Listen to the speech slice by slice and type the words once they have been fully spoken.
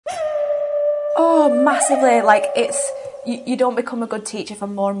Oh, massively. Like, you don't become a good teacher for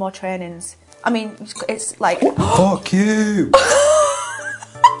more and more trainings. I mean, it's like... Fuck you!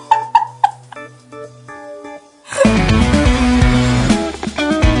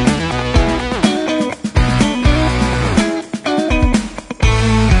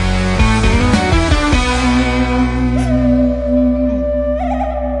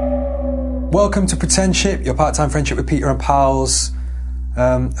 Welcome to Pretendship, your part-time friendship with Peter and pals.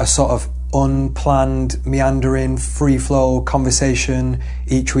 A sort of unplanned, meandering, free-flow conversation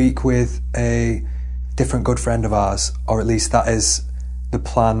each week with a different good friend of ours, or at least that is the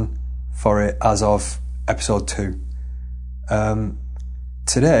plan for it as of episode 2.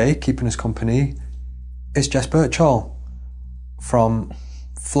 Today, keeping us company, is Jess Birchall from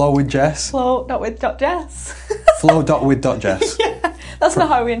Flow with Jess. Flow.with.jess. Flow.with.jess. Yeah, that's not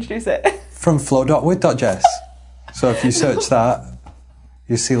how we introduce it. From flow.with.jess. So if you search that,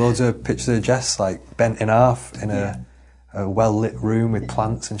 you see loads of pictures of Jess like bent in half in a well lit room with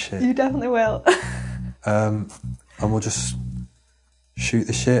plants and shit. You definitely will. And we'll just shoot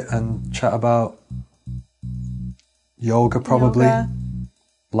the shit and chat about yoga probably,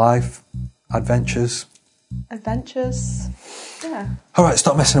 life, adventures. Yeah. All right,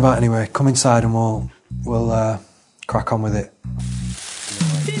 stop messing about anyway. Come inside and we'll crack on with it.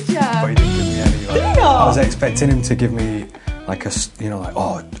 Did ya? But he didn't give me any. Like, Did he not? I was expecting him to give me like a, I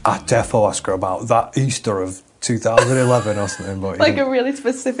defo ask her about that Easter of 2011 or something. But like a really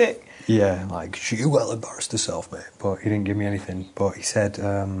specific. Yeah, like she well embarrassed herself, mate. But he didn't give me anything. But he said,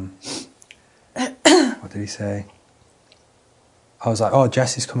 what did he say? I was like, oh,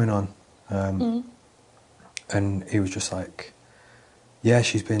 Jess is coming on, and he was just like, yeah,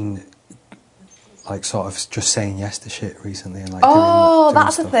 she's been like sort of just saying yes to shit recently and like doing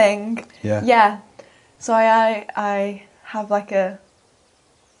that's stuff. a thing. Yeah. So I have like a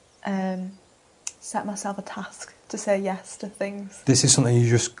set myself a task to say yes to things. This is something you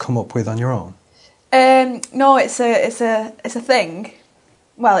just come up with on your own? No, it's a thing.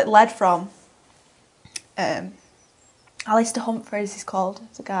 Well, it led from Alistair Humphreys. He's called.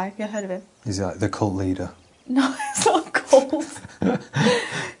 It's a guy. Have you heard of him? He's like the cult leader. No, it's not called.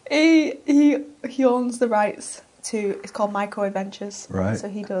 He owns the rights to. It's called Micro Adventures. Right. So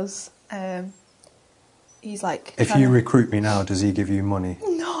he does. He's like. If you recruit me now, does he give you money?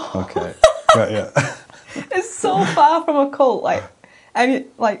 No. Okay. Right. Yeah. It's so far from a cult. Like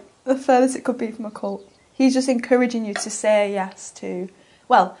the furthest it could be from a cult. He's just encouraging you to say yes to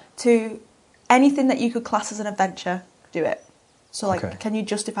anything that you could class as an adventure. Do it. So Can you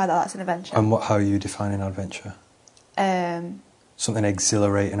justify that that's an adventure? And how are you defining adventure? Something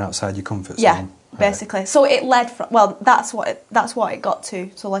exhilarating outside your comfort zone. Yeah, basically. Right. So it led from. Well, that's what it got to.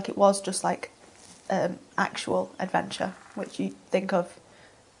 So like it was just like actual adventure, which you think of.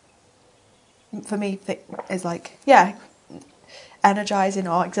 For me, is like energizing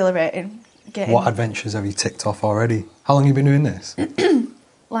or exhilarating. What adventures have you ticked off already? How long have you been doing this?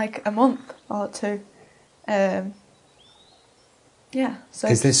 Like a month or 2. Yeah. So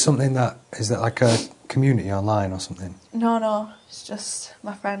is this something is that like a community online or something? No. It's just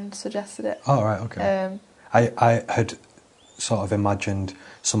my friend suggested it. Oh, right, okay. I had sort of imagined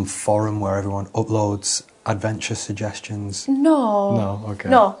some forum where everyone uploads adventure suggestions. No, okay.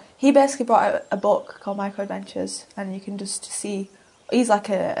 No, he basically brought out a book called Micro Adventures, and you can just see. He's like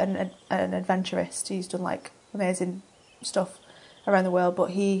an adventurist. He's done like amazing stuff around the world. But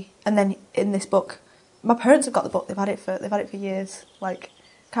and then in this book, my parents have got the book. They've had it for years. Like,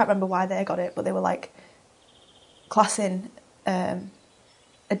 can't remember why they got it, but they were like classing a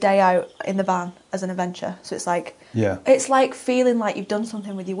day out in the van as an adventure. So it's like it's like feeling like you've done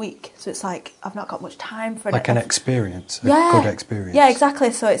something with your week. So it's like I've not got much time for an experience, good experience. Yeah,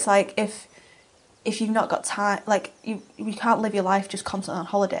 exactly. So it's like if you've not got time, like you can't live your life just constantly on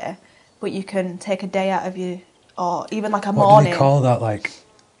holiday, but you can take a day out of you, or even like a morning. What do they call that? Like,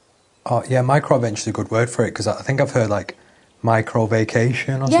 micro adventure is a good word for it, because I think I've heard like micro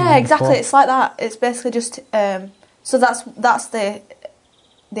vacation or something. Yeah, exactly. Before. It's like that. It's basically just so that's the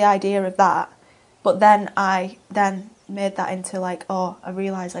idea of that. But then I made that into like, I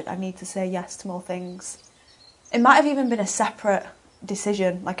realised like I need to say yes to more things. It might have even been a separate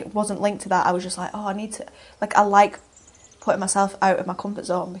decision, like it wasn't linked to that. I was just like, I need to, like, I like putting myself out of my comfort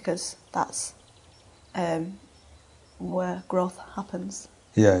zone, because that's where growth happens.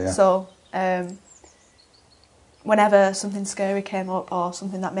 Yeah. So whenever something scary came up or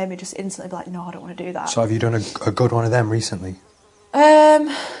something that made me just instantly be like, no, I don't want to do that. So have you done a good one of them recently?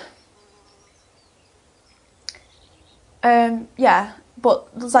 Yeah, but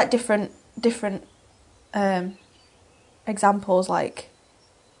there's like different examples, like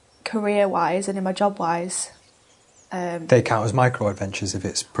career-wise and in my job-wise. They count as micro adventures if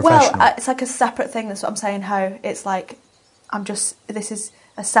it's professional. Well, it's like a separate thing. That's what I'm saying. How it's like this is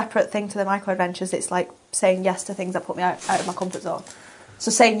a separate thing to the micro adventures. It's like saying yes to things that put me out of my comfort zone.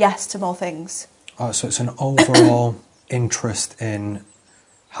 So saying yes to more things. Oh, so it's an overall interest in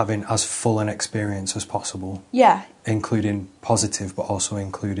having as full an experience as possible. Yeah. Including positive, but also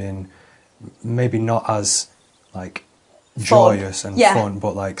including maybe not as like joyous and fun,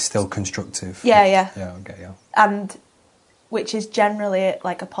 but like still constructive. Yeah, yeah. Yeah, okay, yeah. And which is generally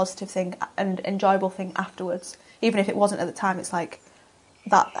like a positive thing and enjoyable thing afterwards. Even if it wasn't at the time, it's like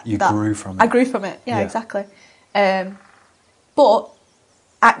that. You grew from it. I grew from it. Yeah, exactly. But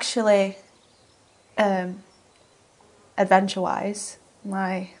actually, adventure-wise,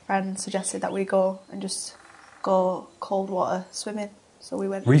 my friend suggested that we go cold water swimming. So we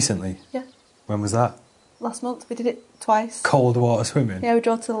went. Recently? Yeah. When was that? Last month. We did it twice. Cold water swimming? Yeah, we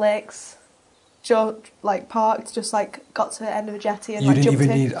drove to the lakes. Parked, just like got to the end of a jetty and you didn't jumped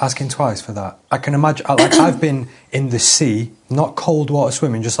even need asking twice for that. I can imagine. Like I've been in the sea, not cold water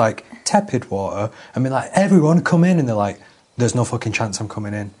swimming, just like tepid water. I mean, like everyone come in and they're like, "There's no fucking chance I'm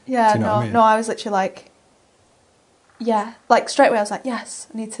coming in." Yeah, Do you know what I mean? no. I was literally like, yeah, like straight away. I was like, yes,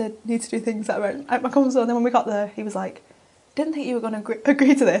 I need to do things that are out my comfort zone. And then when we got there, he was like, "Didn't think you were going to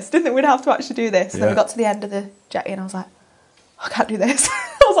agree to this. Didn't think we'd have to actually do this." And then we got to the end of the jetty, and I was like, I can't do this.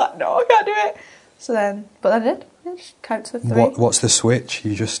 I was like, no, I can't do it. So then, but then I did. Yeah, just count to 3. What's the switch?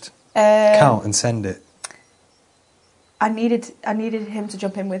 You just count and send it. I needed him to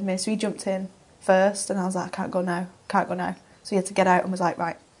jump in with me, so he jumped in first, and I was like, I can't go now. So he had to get out and was like,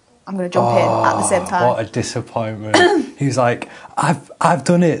 right, I'm going to jump in at the same time. What a disappointment. He was like, I've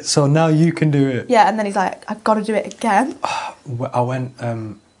done it, so now you can do it. Yeah, and then he's like, I've got to do it again. I went,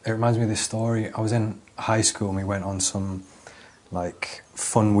 it reminds me of this story. I was in high school and we went on some like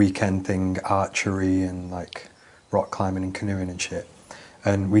fun weekend thing, archery and like rock climbing and canoeing and shit.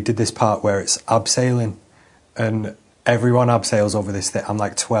 And we did this part where it's abseiling, and everyone abseils over this thing. I'm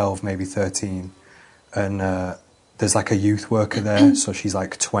like 12, maybe 13, and there's like a youth worker there, so she's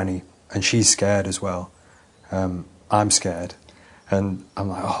like 20, and she's scared as well. I'm scared, and I'm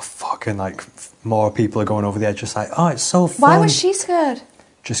like, oh fuck, and like more people are going over the edge, just like, oh, it's so fun. Why was she scared?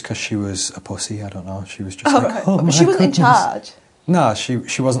 Just because she was a pussy, I don't know. She was just like, oh my She wasn't in goodness. charge. No,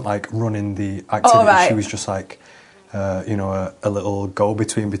 she wasn't like running the activity. Oh, right. She was just like, a little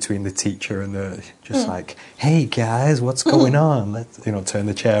go-between between the teacher and the like, hey guys, what's going on? Let's turn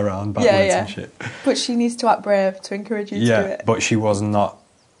the chair around backwards and shit. But she needs to act brave to encourage you to do it. Yeah, but she was not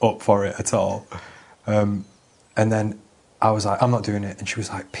up for it at all. And then I was like, I'm not doing it, and she was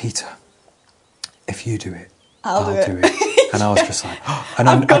like, Peter, if you do it, I'll do it. And I was just like, and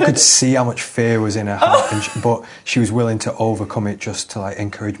I could see how much fear was in her heart, but she was willing to overcome it just to like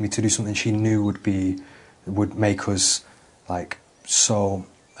encourage me to do something she knew would make us like so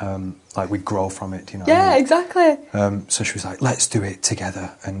like we'd grow from it. Do you know? Yeah, what I mean? exactly. So she was like, let's do it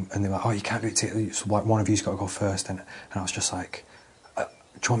together, and they were like, oh, you can't do it together. So like one of you's got to go first, and I was just like, do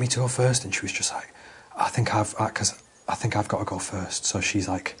you want me to go first? And she was just like, I think I've got to go first. So she's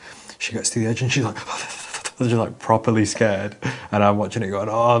like, she gets to the edge and she's like. Just like properly scared, and I'm watching it going,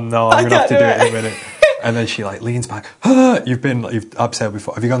 oh no, I'm gonna have to do it in a minute. And then she like leans back. You've abseiled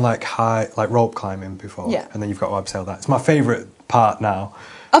before. Have you gone like high, like rope climbing before? Yeah. And then you've got to abseil that. It's my favourite part now.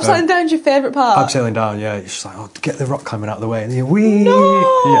 Abseiling down's your favourite part? Abseiling down, yeah. It's just like, oh, get the rock climbing out of the way, and then wee. No!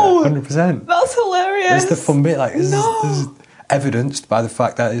 Yeah, 100%. That's hilarious. It's the fun bit. Like, this is evidenced by the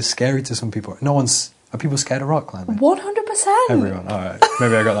fact that it's scary to some people. Are people scared of rock climbing? 100%. Everyone. All right.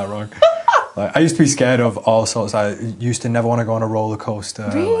 Maybe I got that wrong. Like, I used to be scared of all sorts. I used to never want to go on a roller coaster.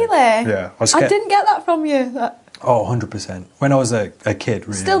 Really? Like, yeah. I didn't get that from you. Oh, 100%. When I was a kid,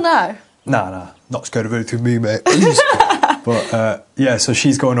 really. Still now? Nah. Not scared of anything, me, mate. But, yeah, so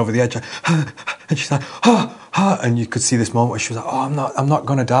she's going over the edge. And she's like, and you could see this moment where she was like, oh, I'm not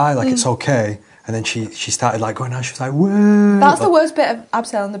going to die. Like, it's okay. And then she started, like, going down. She was like, whoa. That's the worst bit of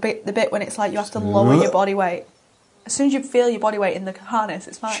abseiling, the bit when it's like you have to lower your body weight. As soon as you feel your body weight in the harness,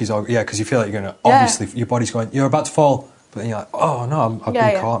 it's fine. Because you feel like you're going to, obviously, your body's going, you're about to fall. But then you're like, oh no, I've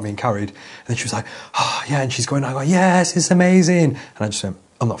been caught, I'm being carried. And then she was like, oh yeah, and she's going, I go, yes, it's amazing. And I just went,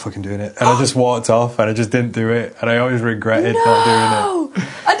 I'm not fucking doing it. And I just walked off and I just didn't do it. And I always regretted not doing it.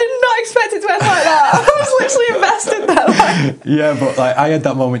 I did not expect it to end like that. I was literally invested there. Like. Yeah, but like I had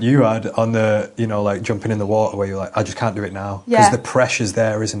that moment you had on the, like jumping in the water where you're like, I just can't do it now. Because the pressure's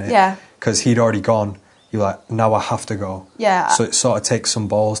there, isn't it? Yeah. Because he'd already gone. You're like, now I have to go. Yeah. So it sort of takes some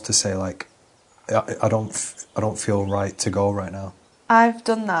balls to say like, I don't feel right to go right now. I've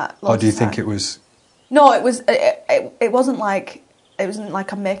done that. Or do you think it was? No, it was. It wasn't like it wasn't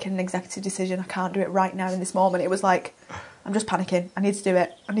like I'm making an executive decision. I can't do it right now in this moment. It was like, I'm just panicking. I need to do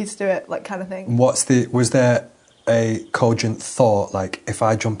it, like kind of thing. Was there a cogent thought, like, if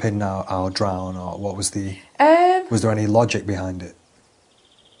I jump in now, I'll drown, or what was was there any logic behind it?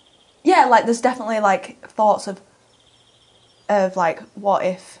 Yeah, like there's definitely like thoughts of like, what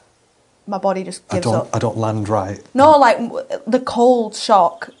if my body just gives up? I don't land right. No, like the cold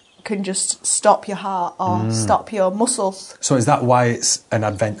shock can just stop your heart or stop your muscles. So is that why it's an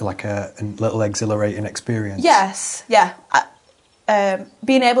adventure, like a little exhilarating experience? Yes, yeah.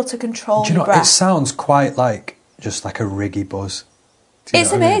 Being able to control Do you your know, breath. it sounds quite like just like a riggy buzz.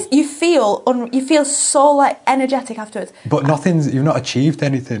 It's amazing. You feel so like energetic afterwards. But you've not achieved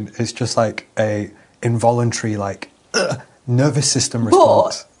anything. It's just like a involuntary like nervous system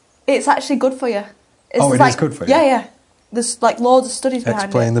response. But it's actually good for you. It like, is good for you? Yeah, yeah. There's like loads of studies behind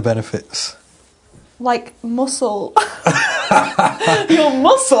Explain it. the benefits. Like muscle. Your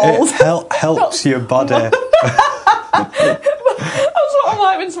muscles. It helps your body. That's what I'm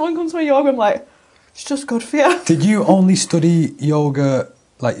like when someone comes to my yoga. I'm like, it's just good for you. Did you only study yoga?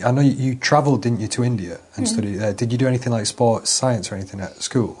 Like, I know you travelled, didn't you, to India and studied there. Did you do anything like sports science or anything at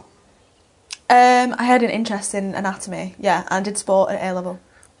school? I had an interest in anatomy, yeah, and did sport at A-level.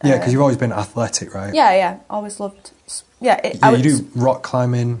 Yeah, because you've always been athletic, right? Yeah. Always loved. You do rock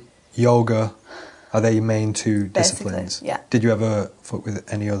climbing, yoga. Are they your main two Basically, disciplines? yeah. Did you ever fuck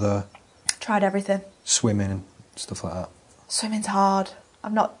with any other Tried everything. swimming and stuff like that? Swimming's hard.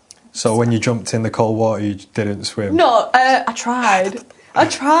 I'm not. So when you jumped in the cold water, you didn't swim? No, I tried.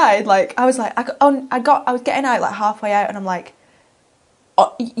 Like I was like, I was getting out like halfway out, and I'm like,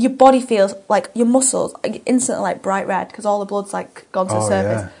 your body feels like your muscles instantly like bright red because all the blood's like gone to the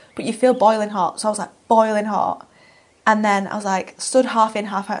surface. Yeah. But you feel boiling hot. So I was like boiling hot, and then I was like stood half in,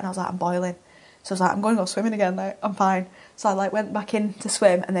 half out, and I was like, I'm boiling. So I was like, I'm going to go swimming again. Like I'm fine. So I like went back in to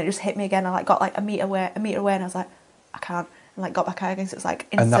swim, and then it just hit me again. I like got like a metre away, and I was like, I can't. And like got back out again. So it was like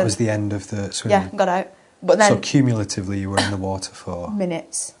instant. And that was the end of the swimming? Yeah, got out. But then so cumulatively you were in the water for...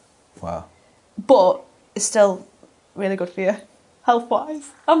 minutes. Wow. But it's still really good for you, health-wise.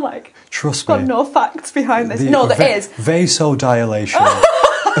 I'm like, Trust me. got no facts behind this. No, there is. Vasodilation.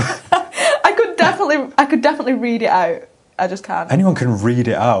 I could definitely read it out. I just can't. Anyone can read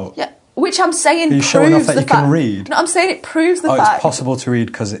it out. Yeah, which I'm saying Are you proves showing off that the you fact. can read? No, I'm saying it proves the fact. It's possible to read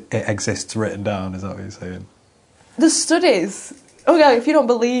because it exists written down, is that what you're saying? The studies. Okay, if you don't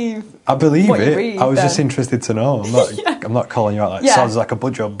believe, I believe what you it. read, I was then- just interested to know. I'm not, Yeah. I'm not calling you out like Yeah. sounds like a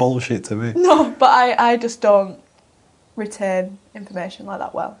bunch of bullshit to me. no, but I just don't retain information like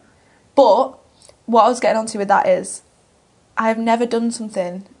that well. But what I was getting onto with that is, I've never done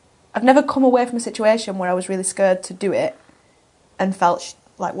something. I've never come away from a situation where I was really scared to do it and felt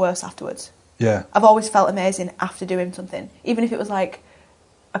like worse afterwards. Yeah. I've always felt amazing after doing something, even if it was like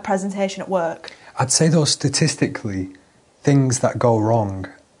a presentation at work. I'd say though statistically, things that go wrong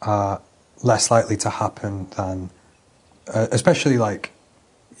are less likely to happen than, especially like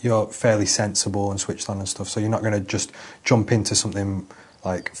you're fairly sensible and switched on and stuff, so you're not going to just jump into something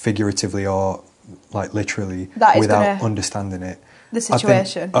like figuratively or like literally That is without gonna- understanding it. The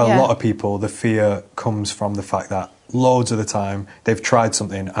situation, I think yeah. a lot of people, the fear comes from the fact that loads of the time they've tried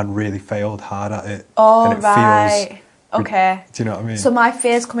something and really failed hard at it. Oh, and it right. feels, Okay. do you know what I mean? So my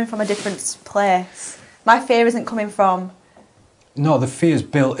fear's coming from a different place. My fear isn't coming from... No, the fear's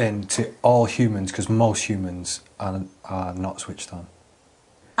built into all humans because most humans are not switched on.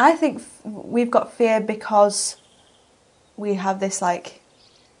 I think we've got fear because we have this like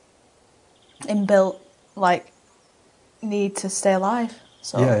inbuilt like need to stay alive.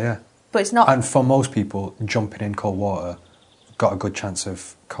 So, Yeah. but it's not. And for most people, jumping in cold water got a good chance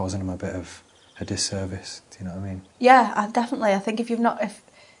of causing them a bit of a disservice. Do you know what I mean? Yeah, definitely. I think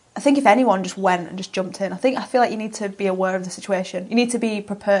if anyone just went and just jumped in, I feel like you need to be aware of the situation. You need to be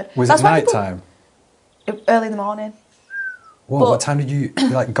prepared. Was That's it why night people- time? Early in the morning. Whoa, But- what time did you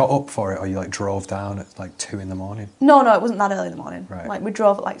like got up for it, or you like drove down at like 2 in the morning? No, it wasn't that early in the morning. Right. Like we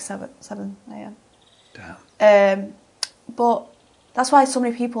drove at like 7 a.m. Damn. But that's why so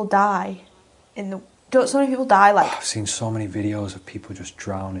many people die so many people die like... I've seen so many videos of people just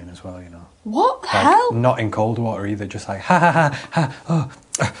drowning as well, you know. What the Like, hell? not in cold water either, just like ha ha ha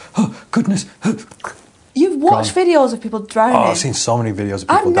ha, oh goodness. You've watched videos of people drowning? Oh, I've seen so many videos of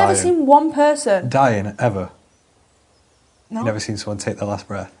people I've never dying. seen one person. Dying ever. No. You've never seen someone take their last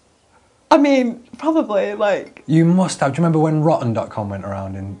breath. I mean, probably, like... You must have. Do you remember when Rotten.com went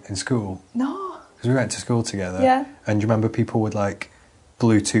around in school? No. Because we went to school together. Yeah. And do you remember people would like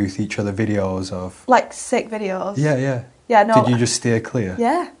Bluetooth each other videos of... Like sick videos. Yeah. Yeah, no. Did you just steer clear?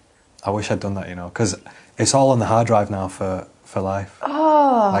 Yeah. I wish I'd done that, you know, because it's all on the hard drive now for for life.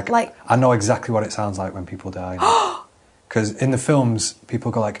 Oh, like I know exactly what it sounds like when people die. Because in the films,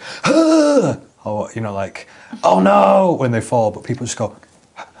 people go like, "Ah!" or, you know, like, "Oh no," when they fall, but people just go,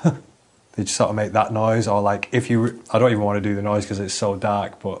 they just sort of make that noise. Or like, I don't even want to do the noise because it's so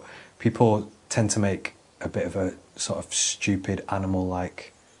dark, but people tend to make a bit of a sort of stupid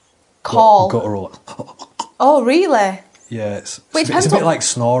animal-like call. Guttural. Oh, really? Yeah, it's But a bit like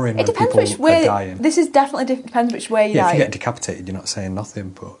snoring when people are dying. This is definitely depends which way you die. If you get decapitated, you're not saying nothing,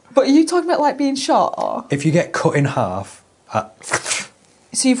 but... But are you talking about like being shot, or...? If you get cut in half,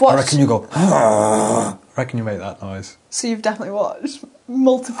 So you've watched... I reckon you go... I reckon you make that noise. So you've definitely watched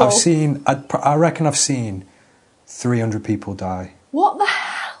multiple... I reckon I've seen 300 people die. What the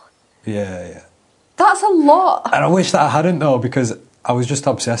hell? Yeah. That's a lot. And I wish that I hadn't, though, because I was just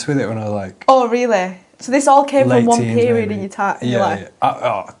obsessed with it when I was like... Oh, really? So this all came from one teens, period maybe. in your time? Yeah.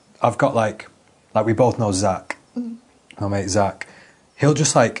 I've got like we both know Zach, my mate Zach. He'll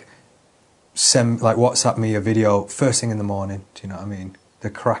just like send, like, WhatsApp me a video first thing in the morning. Do you know what I mean? The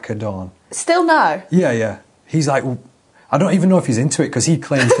crack of dawn. Still now? Yeah. He's like, I don't even know if he's into it because he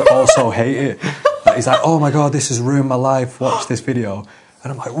claims to also hate it. Like, he's like, "Oh my God, this has ruined my life. Watch this video."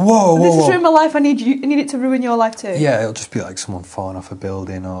 And I'm like, whoa. This has ruined my life. I need it to ruin your life too. Yeah, it'll just be like someone falling off a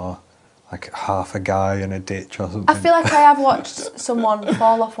building or like half a guy in a ditch or something. I feel like I have watched someone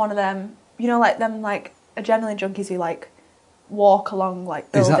fall off one of them. You know, like them, like adrenaline junkies who like walk along like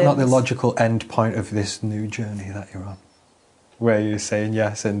buildings. Is that not the logical end point of this new journey that you're on? Where you're saying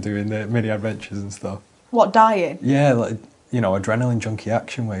yes and doing the mini adventures and stuff. What, dying? Yeah, like, you know, adrenaline junkie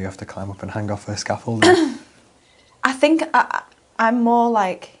action where you have to climb up and hang off a scaffolding. I think I'm more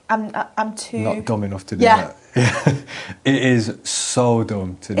like I'm too not dumb enough to do that. Yeah. It is so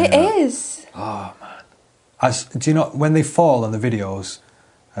dumb to do that. It is. Oh man. Do you not, when they fall on the videos,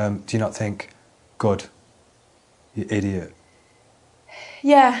 do you not think, "Good, you idiot"?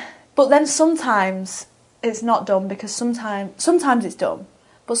 Yeah, but then sometimes it's not dumb because sometimes it's dumb,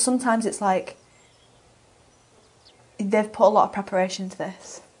 but sometimes it's like they've put a lot of preparation into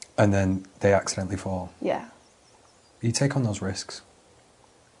this. And then they accidentally fall. Yeah. You take on those risks.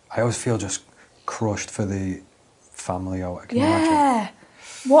 I always feel just crushed for the family. Can you imagine?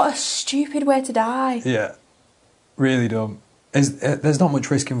 What a stupid way to die. Yeah, really dumb. There's not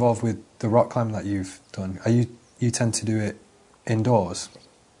much risk involved with the rock climbing that you've done. You tend to do it indoors?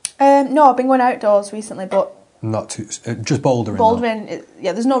 No, I've been going outdoors recently, but not too just bouldering. Bouldering,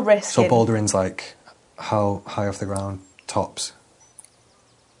 there's no risk. So bouldering's like how high off the ground? Tops?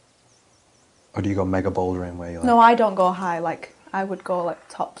 Or do you go mega bouldering where you like... No, I don't go high. Like I would go like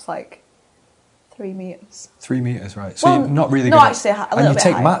tops like 3 meters. 3 meters, right? So you're not really. No, actually, a little bit. And you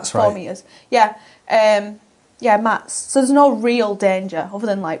take high, mats, right? 4 meters. Yeah, mats. So there's no real danger other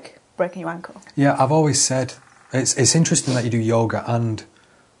than like breaking your ankle. Yeah, I've always said it's interesting that you do yoga and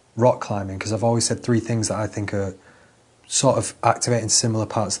rock climbing because I've always said 3 things that I think are sort of activating similar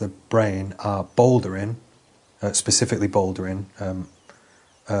parts of the brain are bouldering, specifically bouldering,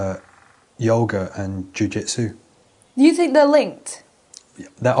 yoga and jiu-jitsu. Do you think they're linked?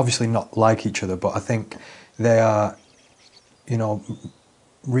 They're obviously not like each other, but I think they are, you know,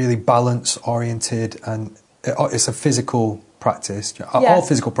 really balance oriented, and it's a physical practice. Yeah. All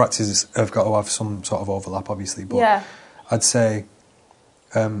physical practices have got to have some sort of overlap, obviously, but I'd say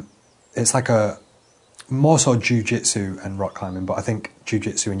it's like a more so jiu-jitsu and rock climbing, but I think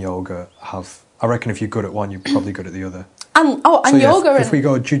jiu-jitsu and yoga have, I reckon if you're good at one, you're probably good at the other. And yoga. If we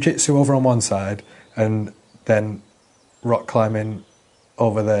go jiu-jitsu over on one side and then rock climbing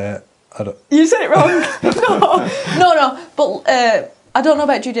over there, You said it wrong. No. But I don't know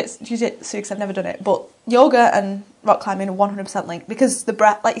about jiu-jitsu because I've never done it. But yoga and rock climbing are 100% linked because the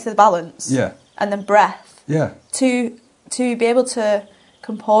breath, like you said, balance. Yeah. And then breath. Yeah. To be able to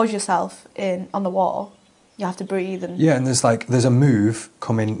compose yourself on the wall, you have to breathe and. Yeah, and there's a move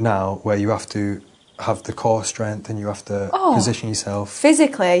coming now where you have to have the core strength and you have to position yourself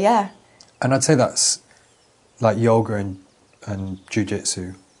physically. Yeah. And I'd say that's like yoga and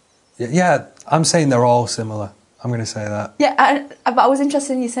jiu-jitsu. Yeah, I'm saying they're all similar. I'm going to say that. Yeah, but I was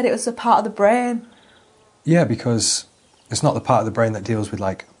interested in you said it was a part of the brain. Yeah, because it's not the part of the brain that deals with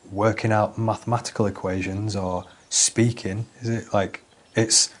like working out mathematical equations or speaking, is it? Like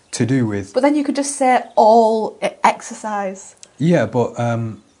it's to do with... But then you could just say all exercise. Yeah, but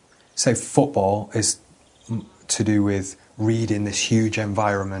say football is to do with reading this huge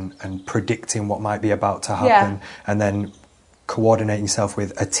environment and predicting what might be about to happen and then coordinating yourself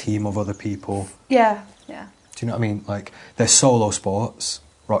with a team of other people. Yeah. Do you know what I mean? Like, they're solo sports,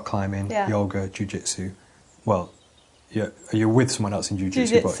 rock climbing, yoga, jiu-jitsu. Well, you're with someone else in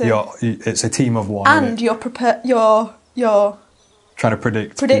jiu-jitsu, but it's a team of one. And you're you're trying to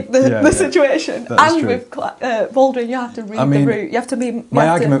predict the situation. That's And true. with bouldering, you have to read the route. You have to be. My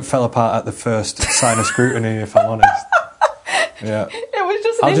argument fell apart at the first sign of scrutiny, if I'm honest. Yeah. It was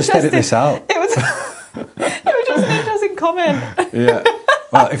just. I'll just edit this out. It was. It was just an interesting comment. Yeah.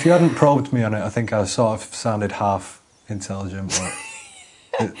 Well, if you hadn't probed me on it, I think I sort of sounded half intelligent,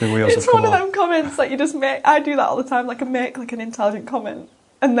 but the wheels It's have come one of off. them comments that you just make. I do that all the time. Like I make like an intelligent comment,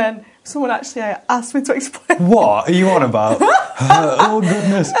 and then someone actually asks me to explain. What are you on about? Oh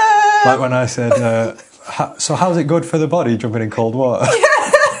goodness! Like when I said, "So how's it good for the body jumping in cold water?"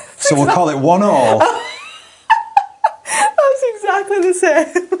 Yeah, So we'll call it 1-1. that's exactly the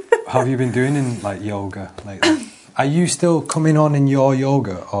same. How have you been doing in like yoga lately? Are you still coming on in your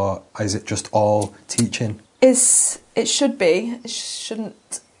yoga, or is it just all teaching? It should be. It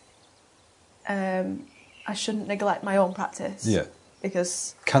shouldn't. I shouldn't neglect my own practice. Yeah.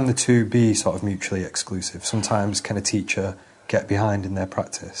 Because Can the two be sort of mutually exclusive? Sometimes can a teacher get behind in their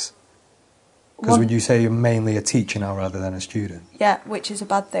practice? Because would you say you're mainly a teacher now rather than a student? yeah, which is a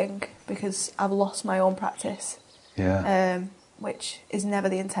bad thing because I've lost my own practice. Yeah. Which is never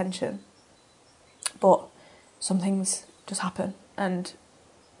the intention. But some things just happen, and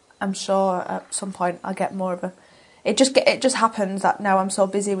I'm sure at some point I'll get more of a. It just happens that now I'm so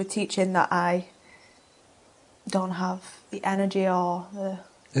busy with teaching that I don't have the energy or the.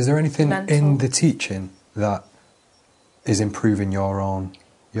 Is there anything mental. in the teaching that is improving your own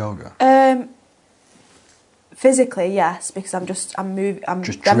yoga? Physically, yes, because I'm Just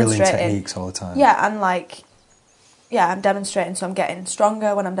drilling demonstrating techniques all the time. Yeah, and I'm demonstrating, so I'm getting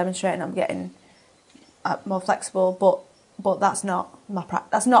stronger. When I'm demonstrating, I'm getting more flexible. But that's not my practice.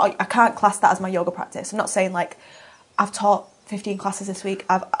 That's not. I can't class that as my yoga practice. I'm not saying like I've taught 15 classes this week.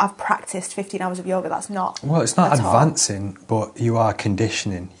 I've practiced 15 hours of yoga. That's not. Well, it's not at all. advancing, but you are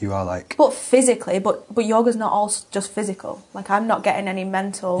conditioning. You are like. But physically, but yoga's not all just physical. Like I'm not getting any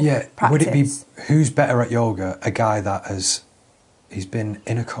mental. Yeah. Practice. Would it be who's better at yoga? A guy that he's been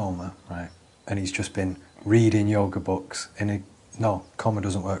in a coma, right, and he's just been reading yoga books no, coma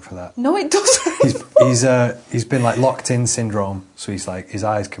doesn't work for that. No, it doesn't. He's been like locked in syndrome, so he's like his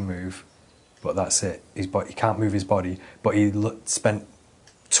eyes can move, but that's it. He can't move his body, but he spent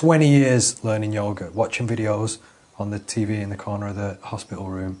 20 years learning yoga, watching videos on the TV in the corner of the hospital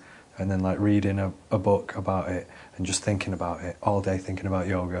room, and then like reading a book about it and just thinking about it all day, thinking about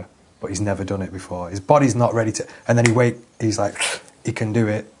yoga. But he's never done it before. His body's not ready to. And then he's like, he can do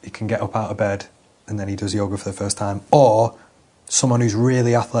it. He can get up out of bed, and then he does yoga for the first time. Or someone who's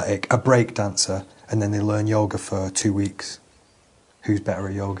really athletic, a break dancer, and then they learn yoga for 2 weeks. Who's better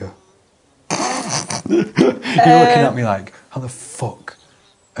at yoga? You're looking at me like, how the fuck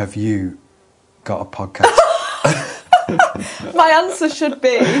have you got a podcast? My answer should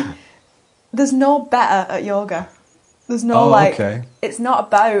be, there's no better at yoga. There's no okay. It's not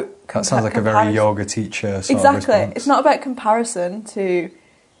about. That sounds like a very yoga teacher sort of Exactly. response. It's not about comparison to,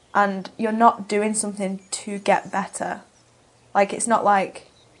 and you're not doing something to get better. Like it's not like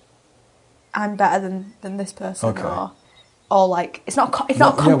I'm better than this person Okay. or like it's not a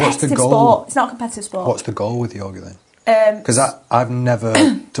competitive sport. It's not a competitive sport. What's the goal with yoga then? Because I've never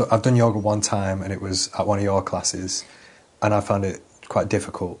I've done yoga one time, and it was at one of your classes, and I found it quite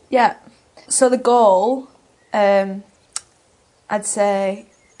difficult. Yeah. So the goal, I'd say,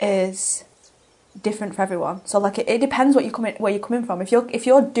 is different for everyone. So like it depends where you're coming from. If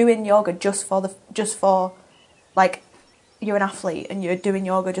you're doing yoga just for like you're an athlete and you're doing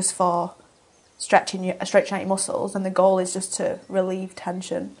yoga just for stretching out your muscles, and the goal is just to relieve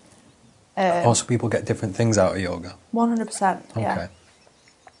tension. Also, people get different things out of yoga. 100%. Yeah.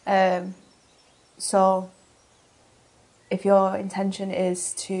 Okay. So if your intention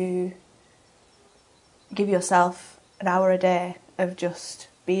is to give yourself an hour a day of just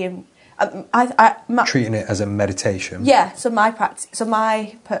being, treating it as a meditation. Yeah. So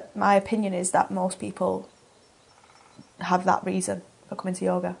my opinion is that most people have that reason for coming to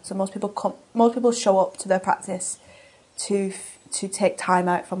yoga. So most people show up to their practice to take time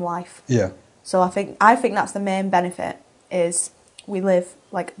out from life. Yeah. So I think that's the main benefit is we live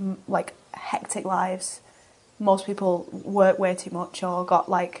like hectic lives. Most people work way too much or got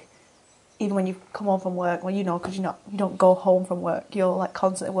like, even when you come home from work, well, because you don't go home from work, you're like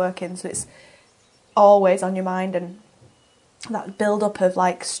constantly working, so it's always on your mind, and that build up of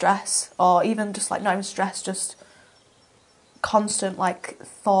like stress, or even just like not even stress, just constant like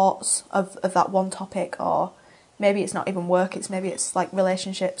thoughts of that one topic, or maybe it's not even work, maybe it's like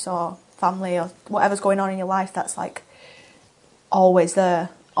relationships or family or whatever's going on in your life that's like always there,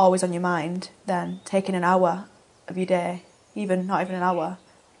 always on your mind. Then taking an hour of your day, not even an hour,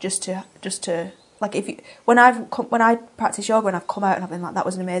 just to like when I practice yoga and I've come out and I've been like, that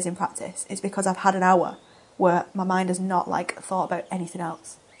was an amazing practice, it's because I've had an hour where my mind has not like thought about anything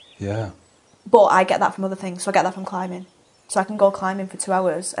else. Yeah. But I get that from other things. So I get that from climbing. So I can go climbing for 2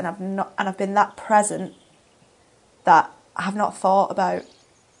 hours and I've been that present that I have not thought about.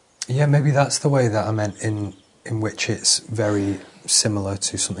 Yeah, maybe that's the way that I meant in which it's very similar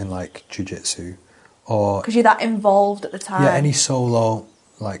to something like jiu-jitsu, or because you're that involved at the time. Yeah, any solo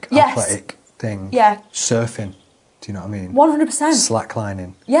like athletic thing. Yeah. Surfing. Do you know what I mean? 100%.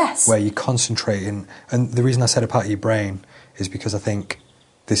 Slacklining. Yes. Where you're concentrating, and the reason I said a part of your brain is because I think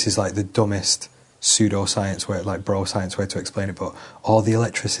this is like the dumbest pseudoscience way, like bro science way to explain it, but all the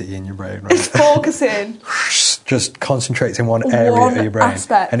electricity in your brain, right? It's focusing. Just concentrates in one area of your brain.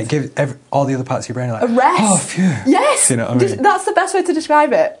 Aspect. And it gives all the other parts of your brain are like, a rest. Oh, phew. Yes. Do you know what I mean? That's the best way to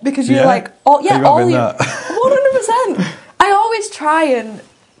describe it, because you're like, Are you having that? 100%. I always try and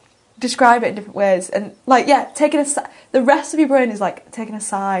describe it in different ways, and like, taking the rest of your brain is like taking a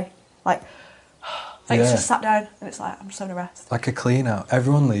sigh, like it's just sat down and it's like, I'm just having a rest. Like a clean out.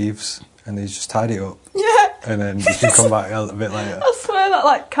 Everyone leaves and they just tidy it up. Yeah. And then you can come back a little bit later. I swear, that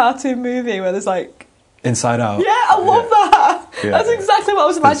like cartoon movie where there's like Inside Out. Yeah, I love that. Yeah. That's exactly what I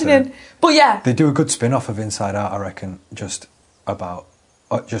was imagining. But yeah. They do a good spin-off of Inside Out, I reckon, just about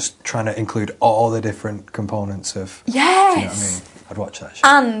just trying to include all the different components of... Yes. Do you know what I mean? I'd watch that shit.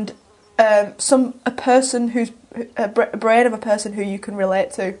 And a person who's... a brain of a person who you can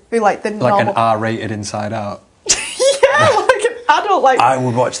relate to. Who like the normal... Like an R-rated Inside Out. Yeah, like an adult, like... I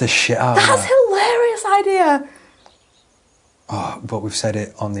would watch this shit out. That's a hilarious idea. Oh, but we've said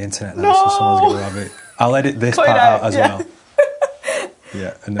it on the internet now, No. so someone's going to have it. I'll edit this part out as well.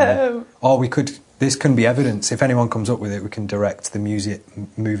 Yeah, and then... or we could... This can be evidence. If anyone comes up with it, we can direct the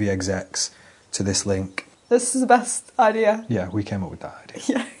movie execs to this link. This is the best idea. Yeah, we came up with that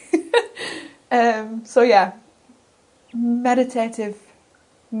idea. Yeah. So yeah, meditative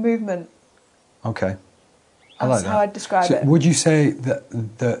movement. Okay. I like That's that. how I'd describe it. Would you say that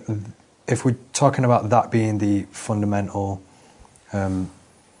if we're talking about that being the fundamental, benefit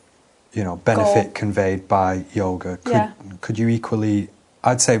Goal. conveyed by yoga, could you equally?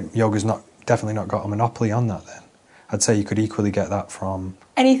 I'd say yoga's definitely not got a monopoly on that. Then I'd say you could equally get that from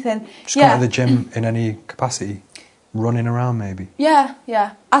anything. Just going to the gym in any capacity, running around maybe. Yeah.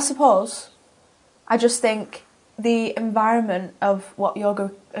 I suppose. I just think the environment of what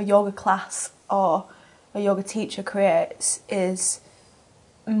a yoga class or a yoga teacher creates is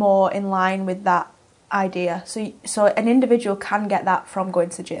more in line with that idea. So an individual can get that from going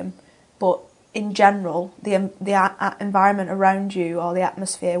to the gym, but in general, the environment around you or the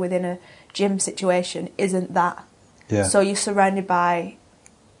atmosphere within a gym situation isn't that. Yeah. So you're surrounded by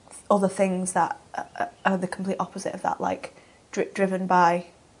other things that are the complete opposite of that, like driven by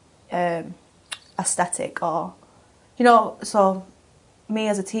aesthetic or, so me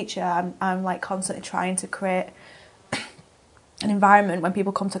as a teacher, I'm like constantly trying to create an environment when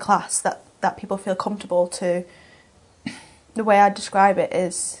people come to class that people feel comfortable to. The way I describe it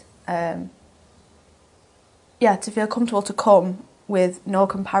is, to feel comfortable to come with no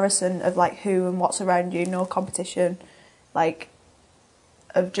comparison of like who and what's around you, no competition, like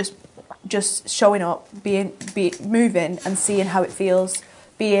of just showing up, moving and seeing how it feels,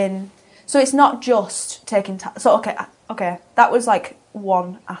 so it's not just taking time. So okay, that was like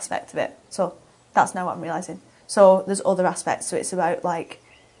one aspect of it. So that's now what I'm realising. So there's other aspects. So it's about like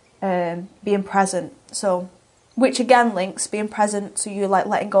being present. So which again links being present. So you're like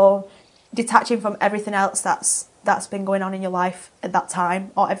letting go, detaching from everything else that's been going on in your life at that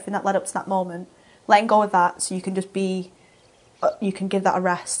time or everything that led up to that moment. Letting go of that so you can just be, you can give that a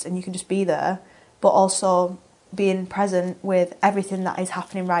rest and you can just be there, but also being present with everything that is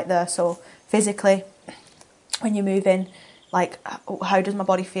happening right there. So physically, when you're moving, like how does my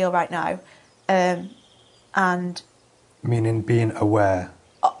body feel right now? And meaning being aware.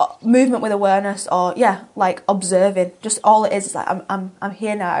 Movement with awareness, or like observing. Just all it is like I'm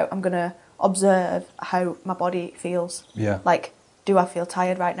here now. I'm gonna observe how my body feels. Yeah. Like, do I feel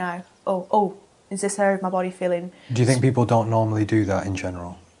tired right now? Oh, is this area of my body feeling? Do you think people don't normally do that in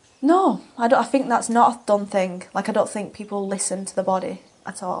general? No, I don't. I think that's not a done thing. Like, I don't think people listen to the body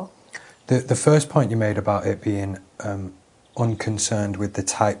at all. The first point you made about it being unconcerned with the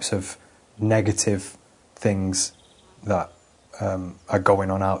types of negative things that are going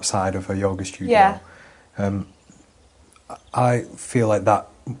on outside of a yoga studio. Yeah. I feel like that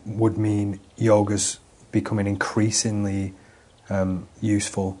would mean yoga's becoming increasingly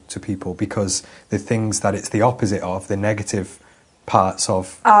useful to people, because the things that it's the opposite of, the negative parts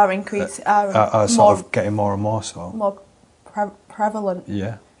of, are increasing, are sort of getting more and more so. More prevalent.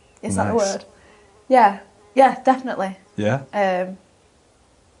 Yeah. Is that a word? Yeah, definitely. Yeah?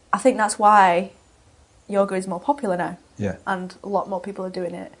 I think that's why yoga is more popular now. Yeah. And a lot more people are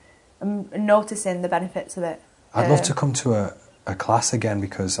doing it and noticing the benefits of it. I'd love to come to a class again,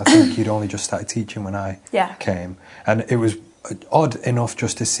 because I think you'd only just started teaching when I came. And it was odd enough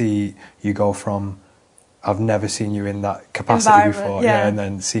just to see you go from, I've never seen you in that capacity before, and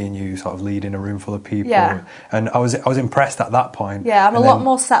then seeing you sort of leading a room full of people. Yeah. And I was impressed at that point. Yeah, I'm a lot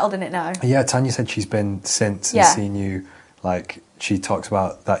more settled in it now. Yeah, Tanya said she's been since and seen you, like, she talks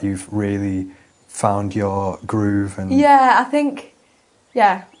about that you've really found your groove. And yeah, I think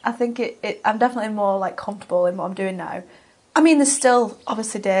I'm definitely more like comfortable in what I'm doing now. I mean, there's still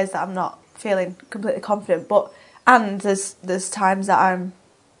obviously days that I'm not feeling completely confident, and there's times that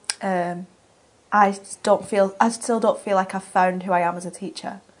I still don't feel like I've found who I am as a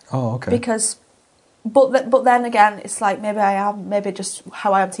teacher. Oh, okay. Because, but then again, it's like maybe I am. Maybe just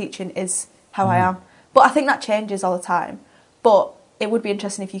how I am teaching is how I am. But I think that changes all the time. But it would be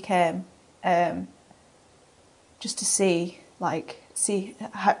interesting if you came, just to see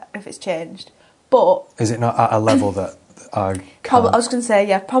how, if it's changed. But is it not at a level that I can't? I was going to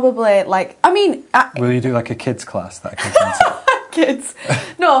say, probably. Like, I mean, will you do like a kids class that I can come to? Kids?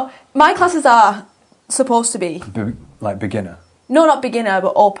 No, my classes are supposed to be like beginner. No, not beginner,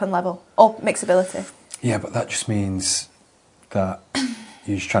 but open level, mixability. Yeah, but that just means that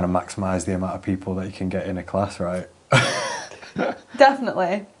you're just trying to maximise the amount of people that you can get in a class, right?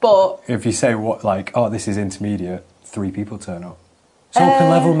 Definitely, but if you say this is intermediate, 3 people turn up. It's open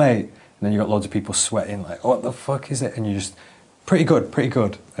level, mate. And then you got loads of people sweating, like, what the fuck is it? And you just pretty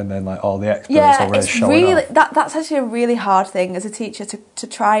good. And then like all the experts already showing off. That's actually a really hard thing as a teacher to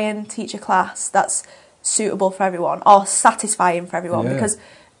try and teach a class that's suitable for everyone or satisfying for everyone. Yeah. Because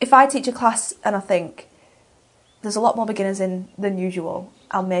if I teach a class and I think there's a lot more beginners in than usual,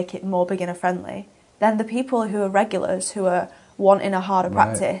 I'll make it more beginner friendly. Then the people who are regulars, who are wanting a harder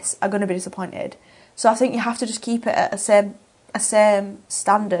practice, are going to be disappointed. So I think you have to just keep it at a same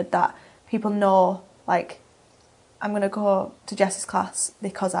standard that people know, like, I'm going to go to Jess's class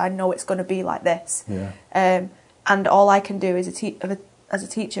because I know it's going to be like this. Yeah. And all I can do as a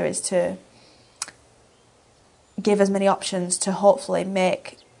teacher is to give as many options to hopefully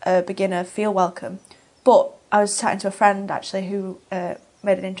make a beginner feel welcome. But I was chatting to a friend actually who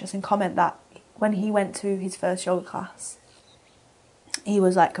made an interesting comment that when he went to his first yoga class, he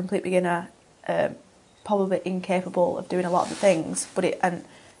was like complete beginner, probably incapable of doing a lot of the things, but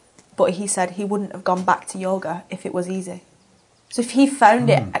he said he wouldn't have gone back to yoga if it was easy. So if he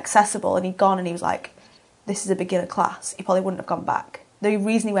found it accessible and he'd gone and he was like, this is a beginner class, he probably wouldn't have gone back. The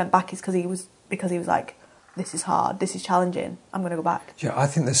reason he went back is because he was like, this is hard, this is challenging, I'm going to go back. Yeah, I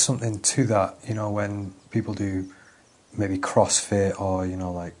think there's something to that, when people do maybe CrossFit or,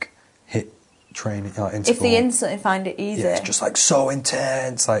 like HIIT training, interval. If they instantly find it easy. Yeah, it's just like so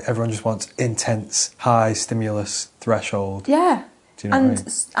intense, like everyone just wants intense, high stimulus threshold. Yeah. Do you know what I mean?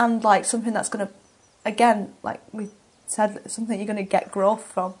 And like something that's going to, again, like we said, something you're going to get growth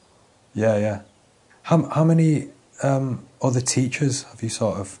from. Yeah. How many other teachers have you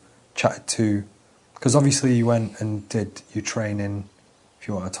sort of chatted to? Because obviously you went and did your training, if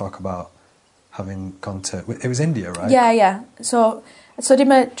you want to talk about having gone to... It was India, right? Yeah. So I did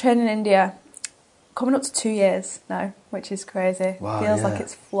my training in India, coming up to 2 years now, which is crazy. Wow, Feels like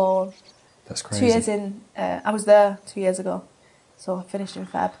it's flown. That's crazy. 2 years in... I was there 2 years ago, so I finished in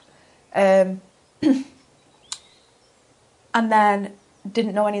Feb. And then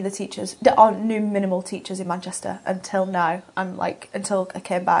didn't know any of the teachers, or knew minimal teachers in Manchester until now, and until I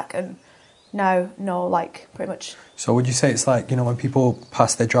came back, and now know pretty much. So would you say it's like, when people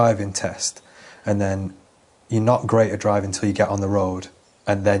pass their driving test and then you're not great at driving until you get on the road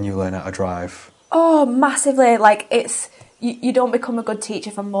and then you learn how to drive? Oh, massively. It's you don't become a good teacher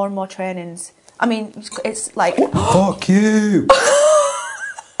from more and more trainings. I mean, it's like... Fuck you!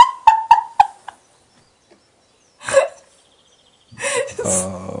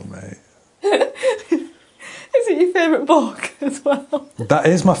 Oh, mate. Is it your favourite book as well? That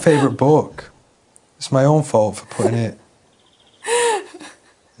is my favourite book. It's my own fault for putting it.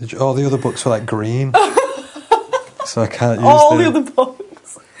 All the other books were green. So I can't use all the other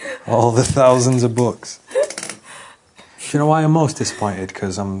books. All the thousands of books. Do you know why I'm most disappointed?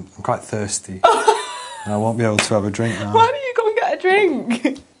 Because I'm quite thirsty. And I won't be able to have a drink now. Why don't you go and get a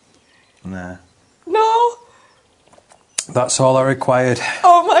drink? Nah. No? That's all I required.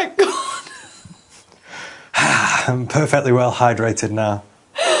 Oh my God. I'm perfectly well hydrated now.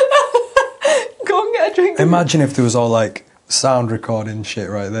 Go and get a drink. Imagine if there was all sound recording shit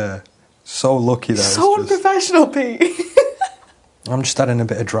right there. So lucky that. So unprofessional, Pete. I'm just adding a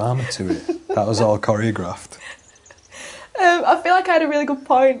bit of drama to it. That was all choreographed. I feel like I had a really good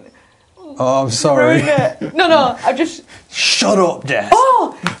point. Oh, I'm sorry. No, I just... Shut up, Jess.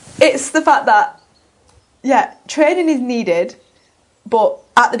 Oh! It's the fact that, yeah, training is needed, but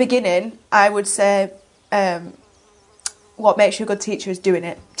at the beginning, I would say what makes you a good teacher is doing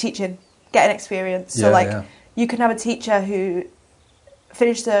it, teaching, getting experience. So, you can have a teacher who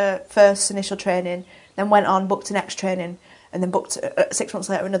finished the first initial training, then went on, booked the next training, and then booked 6 months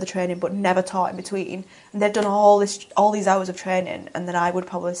later another training, but never taught in between. And they've done all these hours of training, and then I would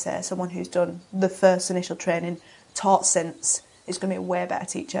probably say someone who's done the first initial training, taught since, is going to be a way better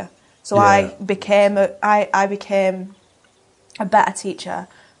teacher. So I became a better teacher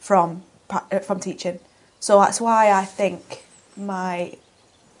from teaching. So that's why I think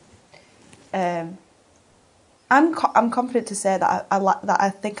I'm confident to say that I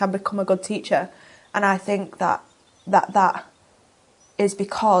think I've become a good teacher, and I think that is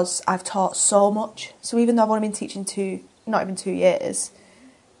because I've taught so much. So even though I've only been teaching not even 2 years,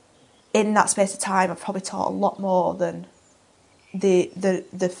 in that space of time I've probably taught a lot more than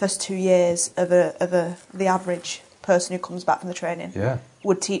the first 2 years of the average person who comes back from the training.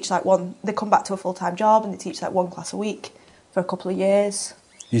 Would teach they come back to a full-time job and they teach like one class a week for a couple of years.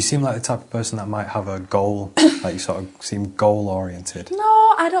 You seem like the type of person that might have a goal, like you sort of seem goal-oriented.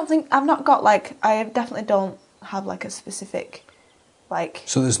 No, I don't think... I've not got, I definitely don't have, a specific,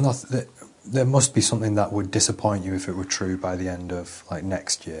 So there's nothing... There must be something that would disappoint you if it were true by the end of,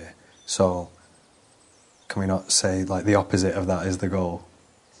 next year. So, can we not say, the opposite of that is the goal?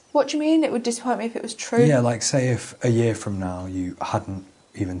 What do you mean? It would disappoint me if it was true? Yeah, say if a year from now you hadn't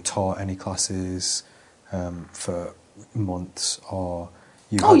even taught any classes for months, or...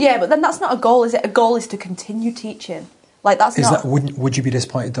 yeah, but then that's not a goal, is it? A goal is to continue teaching. That's not... Would you be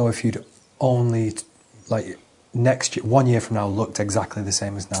disappointed, though, if you'd only, next year, 1 year from now, looked exactly the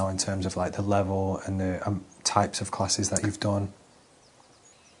same as now in terms of, the level and the types of classes that you've done?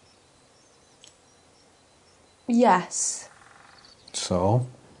 Yes. So?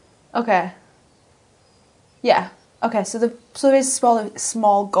 Okay. Yeah. Okay, so there is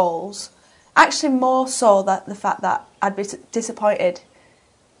small goals. Actually, more so that the fact that I'd be disappointed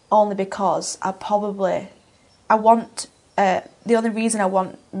only because I want... the only reason I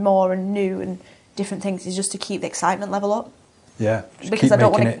want more and new and different things is just to keep the excitement level up. Yeah, just because keep I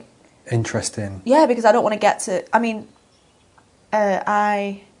don't making want it interesting. Yeah, because I don't want to get to... I mean,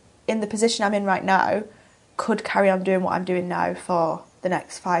 in the position I'm in right now, could carry on doing what I'm doing now for the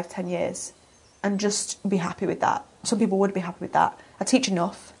next 5-10 years and just be happy with that. Some people would be happy with that. I teach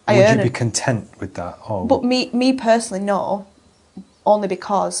enough. Would you be content with that? But me personally, no. Only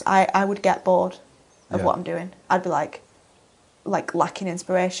because I would get bored of what I'm doing. I'd be like lacking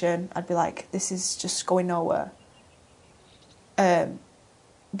inspiration. I'd be like, this is just going nowhere.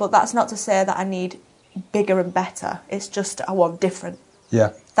 But that's not to say that I need bigger and better. It's just I want different.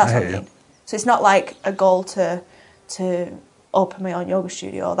 Yeah, that's what I mean. So it's not like a goal to open my own yoga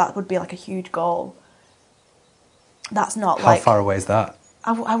studio. That would be a huge goal. That's not How far away is that?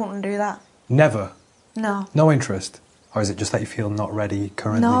 I wouldn't do that. Never? No. No interest? Or is it just that you feel not ready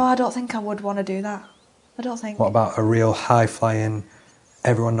currently? No, I don't think I would want to do that. I don't think. What about a real high-flying,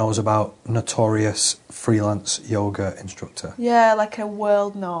 everyone knows about, notorious freelance yoga instructor? Yeah, a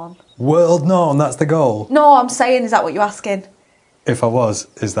world known. World known, that's the goal? No, I'm saying, is that what you're asking? If I was,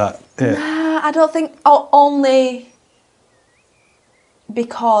 is that it? Nah, I don't think... only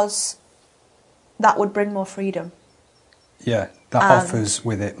because that would bring more freedom. Yeah, that offers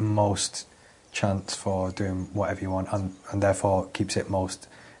with it most chance for doing whatever you want and therefore keeps it most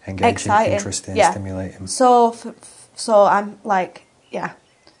engaging, exciting, interesting, stimulating. So I'm yeah.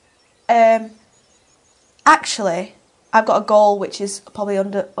 Actually, I've got a goal which is probably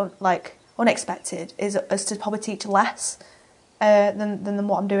unexpected, is to probably teach less than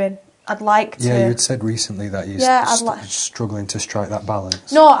what I'm doing. I'd like to... Yeah, you had said recently that you're struggling to strike that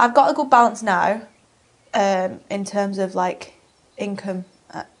balance. No, I've got a good balance now in terms of income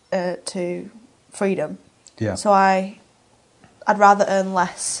to freedom. Yeah. So I'd rather earn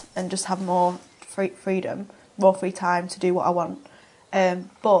less and just have more freedom, more free time to do what I want.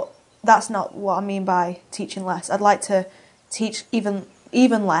 But that's not what I mean by teaching less. I'd like to teach even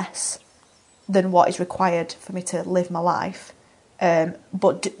less than what is required for me to live my life,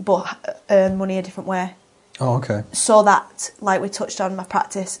 but earn money a different way. Oh, okay. So that, we touched on, my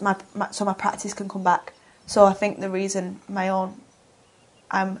practice, my practice can come back. So I think the reason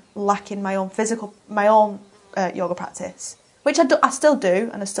I'm lacking my own yoga practice, which I still do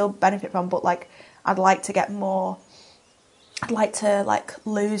and I still benefit from, but I'd like to get more. I'd like to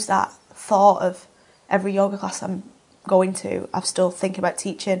lose that thought of every yoga class I'm going to, I'm still thinking about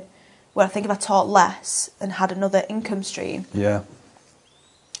teaching, Where I think if I taught less and had another income stream. Yeah.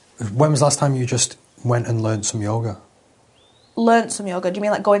 When was the last time you just went and learnt some yoga? Learnt some yoga? Do you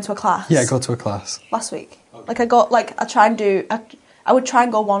mean like going to a class? Yeah, go to a class. Last week. Okay. I would try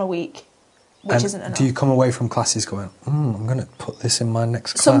and go one a week, which isn't enough. Do you come away from classes going, I'm going to put this in my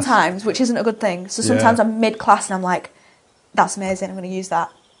next class? Sometimes, which isn't a good thing. So sometimes I'm mid-class and I'm like, that's amazing, I'm going to use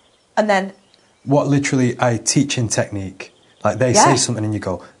that. And then... What, literally a teaching technique? Like they say something and you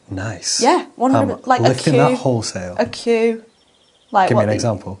go, nice. Yeah, 100%. Like lifting that wholesale. A cue. Like Give me an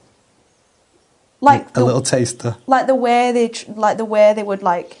example. Like a little taster. Like the way they would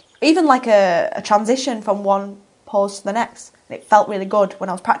like, even like a transition from one pose to the next. It felt really good when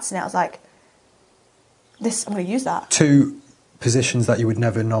I was practicing it. I was like, I'm going to use that. 2 positions that you would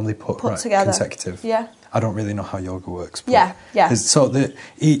never normally put together. Consecutive. Yeah. I don't really know how yoga works. But yeah. So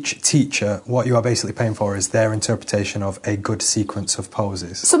each teacher, what you are basically paying for is their interpretation of a good sequence of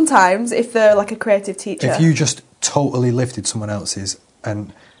poses. Sometimes, if they're like a creative teacher. If you just totally lifted someone else's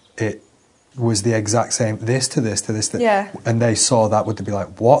and it was the exact same, this to this to this, and they saw that, would they be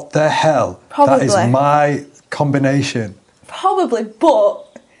like, what the hell? Probably. That is my combination. Probably,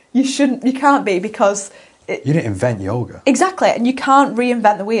 but you can't be, because... You didn't invent yoga. Exactly, and you can't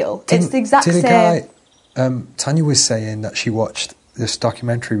reinvent the wheel. It's the exact same... Guy, Tanya was saying that she watched this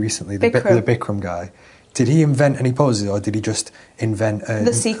documentary recently, the Bikram guy. Did he invent any poses, or did he just invent a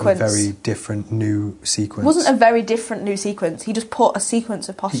very different new sequence? It wasn't a very different new sequence. He just put a sequence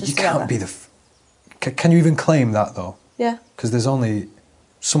of postures together. You can't be Can you even claim that, though? Yeah. Because there's only...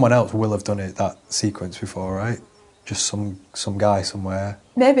 Someone else will have done that sequence before, right? Just some guy somewhere.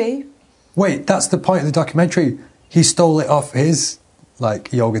 Maybe. Wait, that's the point of the documentary. He stole it off his,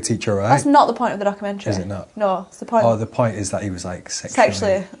 yoga teacher, right? That's not the point of the documentary. Is it not? No, it's the point. Oh, the point is that he was,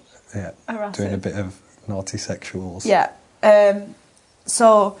 sexually harassing. doing a bit of naughty sexuals. Yeah.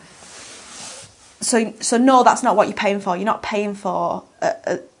 So no, that's not what you're paying for. You're not paying for...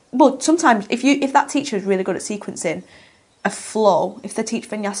 well, sometimes, if that teacher is really good at sequencing a flow, if they teach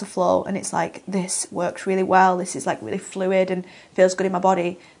vinyasa flow and it's like, this works really well, this is really fluid and feels good in my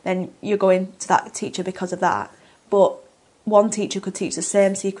body, then you're going to that teacher because of that. But one teacher could teach the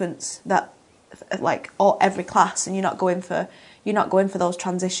same sequence that every class, and you're not going for those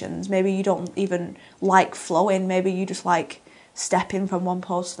transitions. Maybe you don't even like flowing, maybe you just like stepping from one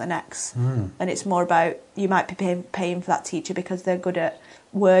pose to the next. And it's more about, you might be paying for that teacher because they're good at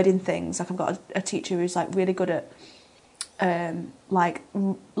wording things. I've got a teacher who's really good at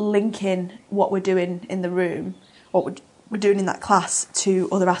linking what we're doing in the room, what we're doing in that class, to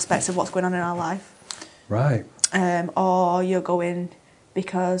other aspects of what's going on in our life. Right. Or you're going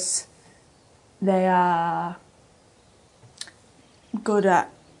because they are good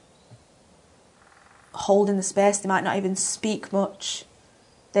at holding the space. They might not even speak much.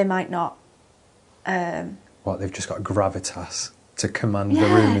 They might not... they've just got gravitas to command the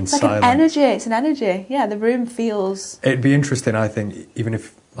room in it's silence. It's an energy. Yeah, the room feels... It'd be interesting, I think, even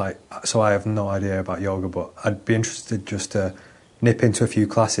if, so I have no idea about yoga, but I'd be interested just to nip into a few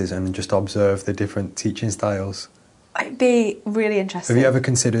classes and just observe the different teaching styles. It'd be really interesting. Have you ever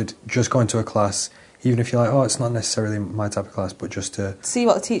considered just going to a class, even if you're it's not necessarily my type of class, but just to... see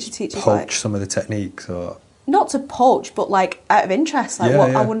what the teacher teaches, poach some of the techniques, or... Not to poach, but out of interest.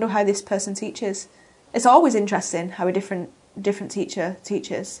 I wonder how this person teaches. It's always interesting how a different teacher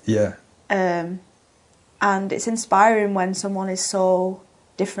teaches. Yeah. And it's inspiring when someone is so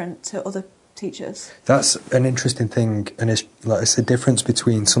different to other teachers. That's an interesting thing, and it's the difference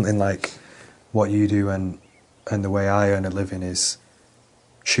between something like what you do and the way I earn a living is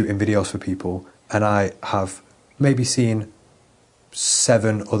shooting videos for people, and I have maybe seen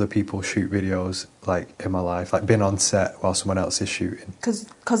 7 other people shoot videos in my life, been on set while someone else is shooting.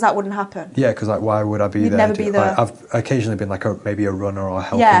 Because that wouldn't happen. Yeah, because why would I be You'd there? Never be there. I've occasionally been maybe a runner or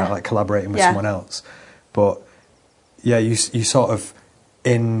helping out, collaborating with someone else. But yeah, you sort of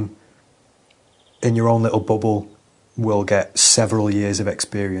in your own little bubble will get several years of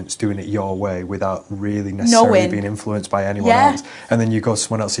experience doing it your way without really necessarily being influenced by anyone else. And then you go to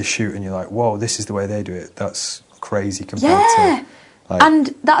someone else's shoot and you're like, whoa, this is the way they do it. That's crazy compared to...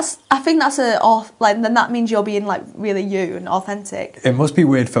 and I think that's then that means you're being really you and authentic. It must be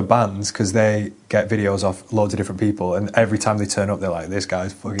weird for bands because they get videos off loads of different people, and every time they turn up, they're like, "This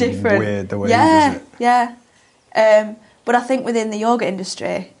guy's fucking different. Weird the way he does it." Yeah. But I think within the yoga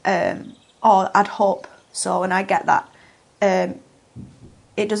industry, or I'd hope so, and I get that,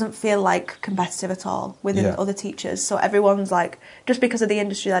 it doesn't feel competitive at all within other teachers. So everyone's just because of the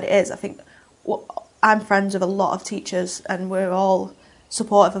industry that it is, I think I'm friends with a lot of teachers, and we're all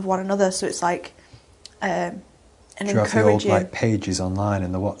supportive of one another, so it's and Do you have the encourage old you. like pages online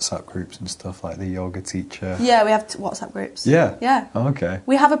and the WhatsApp groups and stuff like the yoga teacher? Yeah, we have WhatsApp groups. Yeah. Yeah. Oh, okay.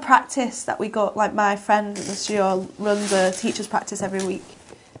 We have a practice that we got, like my friend at the studio runs a teacher's practice every week,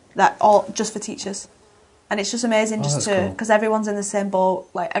 that all just for teachers. And it's just amazing just that's to, cool. because everyone's in the same boat,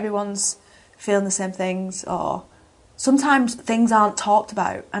 like everyone's feeling the same things, or sometimes things aren't talked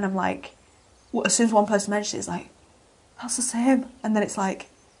about, and I'm like, as soon as one person mentions it, it's like, that's the same. And then it's like,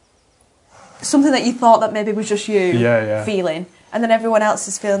 something that you thought that maybe was just you feeling, and then everyone else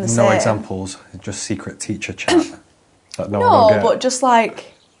is feeling the same. No examples, just secret teacher chat. That no one No, will get. but just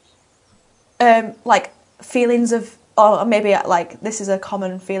like feelings of, or maybe like this is a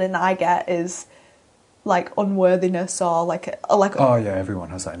common feeling that I get is like unworthiness, or like Oh yeah, everyone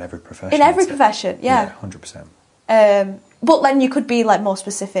has that in every profession. in every profession, yeah. 100%. But then you could be like more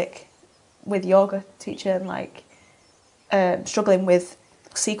specific with yoga teacher and like struggling with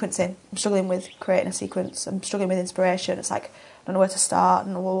sequencing. I'm struggling with creating a sequence. I'm struggling with inspiration. It's like I don't know where to start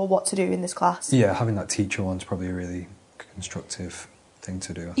and what to do in this class. Yeah, having that teacher one's probably a really constructive thing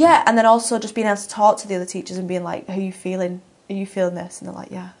to do. I think. Yeah, and then also just being able to talk to the other teachers and being like, "How are you feeling? Are you feeling this?" And they're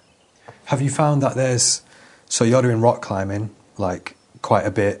like, "Yeah." Have you found that so you're doing rock climbing like quite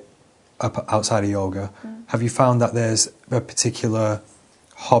a bit outside of yoga. Have you found that there's a particular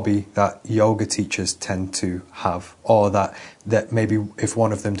hobby that yoga teachers tend to have, or that maybe if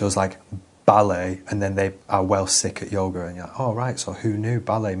one of them does like ballet and then they are well sick at yoga and you're like, oh right, so who knew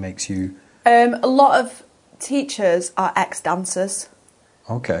ballet makes you... A lot of teachers are ex-dancers.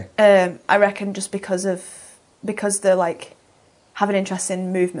 Okay. I reckon just because they're like have an interest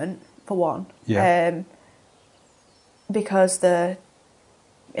in movement for one. Yeah. Because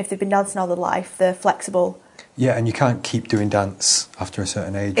if they've been dancing all their life, they're flexible. Yeah, and you can't keep doing dance after a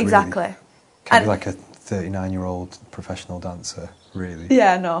certain age. Exactly. Really. Can't be like a 39-year-old professional dancer, really.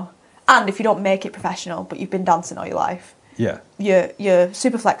 Yeah, no. And if you don't make it professional, but you've been dancing all your life, yeah, you're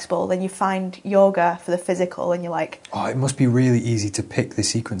super flexible. Then you find yoga for the physical, and you're like, oh, it must be really easy to pick the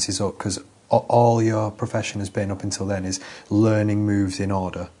sequences up because all your profession has been up until then is learning moves in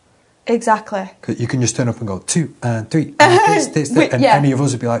order. Exactly. Cause you can just turn up and go 2 and 3 and this, and yeah. any of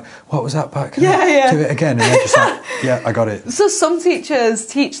us would be like, what was that back? Yeah. Do it again, and they're just like, yeah, I got it. So some teachers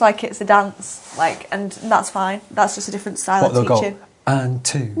teach like it's a dance, like, and that's fine. That's just a different style of They'll teaching. go and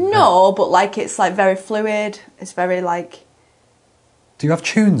 2. No, but like it's like very fluid. It's very like. Do you have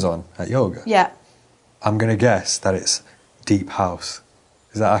tunes on at yoga? Yeah. I'm gonna guess that it's deep house.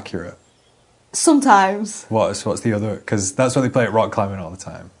 Is that accurate? Sometimes. What's the other? Because that's what they play at rock climbing all the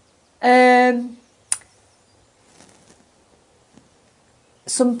time. I've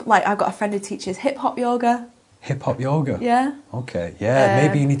got a friend who teaches hip hop yoga. Hip hop yoga. Yeah. Okay. Yeah.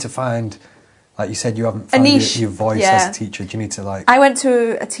 Maybe you need to find, like you said, you haven't found your voice yeah. as a teacher. Do you need to like? I went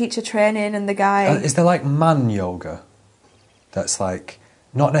to a teacher training, and the guy. Is there like man yoga? That's like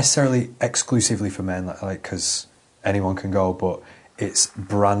not necessarily exclusively for men, like because anyone can go, but it's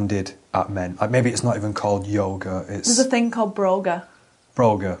branded at men. Like maybe it's not even called yoga. There's a thing called broga.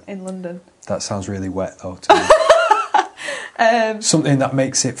 Broga. In London. That sounds really wet though to me. Something that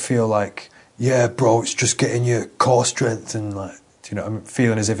makes it feel like, yeah, bro, it's just getting your core strength and like, do you know what I mean?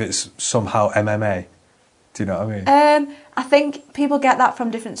 Feeling as if it's somehow MMA. Do you know what I mean? I think people get that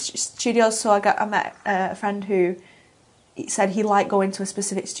from different studios. So I met a friend who said he liked going to a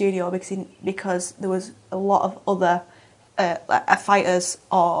specific studio because there was a lot of other fighters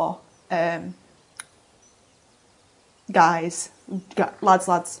or lads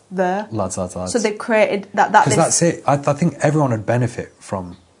there. Lads. So they've created that. Because that's it. I think everyone would benefit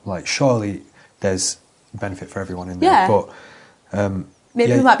from, like, surely there's benefit for everyone in there. Yeah. But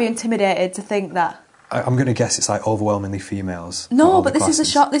maybe we might be intimidated to think that. I'm going to guess it's like overwhelmingly females. No, but this is a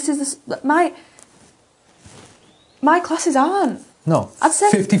shock. My classes aren't. No, I'd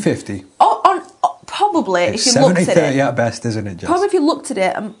say 50-50. Probably, It's if you looked at 70-30 it. at best, isn't it, Jess? Probably if you looked at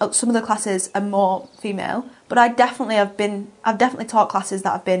it, some of the classes are more female. But I've definitely taught classes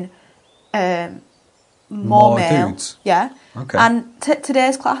that have been more male. Dudes? Yeah. Okay. And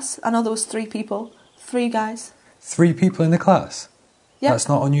today's class, I know there was 3 people, 3 guys. 3 people in the class? Yeah. That's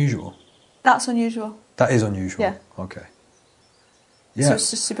not unusual. That's unusual. That is unusual. Yeah. Okay. Yeah. So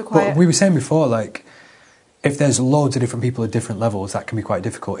it's just super quiet. But we were saying before, like, if there's loads of different people at different levels, that can be quite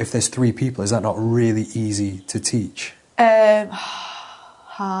difficult. If there's 3 people, is that not really easy to teach?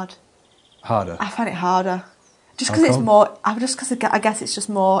 Hard. Harder? I find it harder. Just because it's more... I guess it's just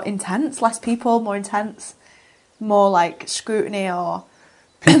more intense. Less people, more intense. More, like, scrutiny or...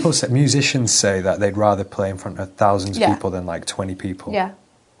 Musicians say that they'd rather play in front of thousands of Yeah. people than, like, 20 people. Yeah.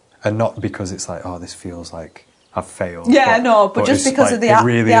 And not because it's like, oh, this feels like I've failed. Yeah, no, but just it's, because like, of the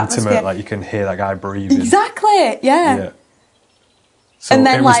really atmosphere. intimate, like you can hear that guy breathing. Exactly, yeah. So And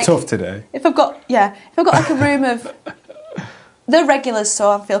then, it was like, tough today. If I've got like a room of, they're regulars, so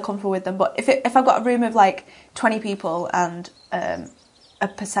I feel comfortable with them. But if I've got a room of like 20 people and a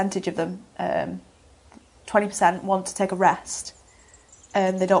percentage of them, 20% want to take a rest,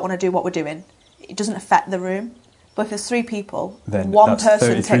 and they don't want to do what we're doing, it doesn't affect the room. But if there's 3 people, then one that's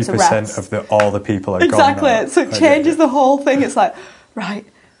person takes a rest. 33% of all the people are exactly. gone now. So it changes the whole thing. It's like, right.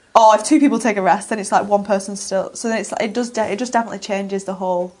 Oh, if 2 people take a rest, then it's like one person still. So then it's like, it just definitely changes the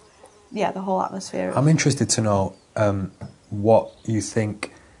whole atmosphere. I'm interested to know what you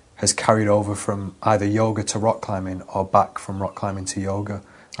think has carried over from either yoga to rock climbing or back from rock climbing to yoga,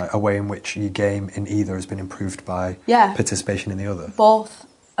 like a way in which your game in either has been improved by participation in the other. Both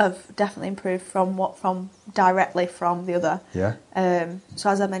have definitely improved directly from the other. Yeah. So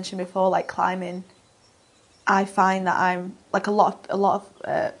as I mentioned before, like climbing, I find that I'm like a lot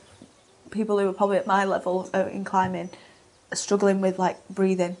of people who are probably at my level in climbing are struggling with like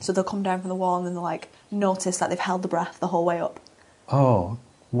breathing. So they'll come down from the wall and then they'll like notice that they've held the breath the whole way up. Oh,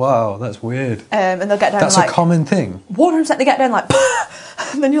 wow, that's weird. And they'll get down. That's like, a common thing. 100%. They get down like,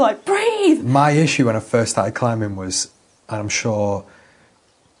 and then you're like, breathe. My issue when I first started climbing was, and I'm sure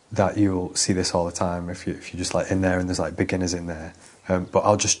that you'll see this all the time if you're just like in there and there's like beginners in there. But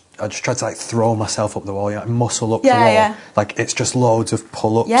I'll just try to like throw myself up the wall, muscle up the wall. Yeah. Like it's just loads of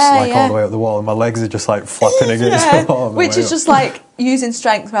pull-ups all the way up the wall, and my legs are just like flapping against the wall. Which is just like using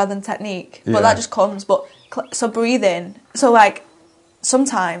strength rather than technique. But that just comes. But so breathing. So like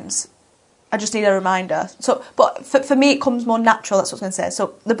sometimes I just need a reminder. So, but for me, it comes more natural. That's what I was going to say.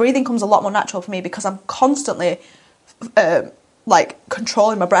 So the breathing comes a lot more natural for me because I'm constantly like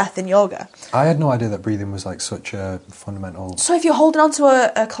controlling my breath in yoga. I had no idea that breathing was like such a fundamental. So if you're holding onto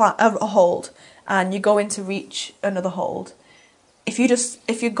a hold and you go in to reach another hold, if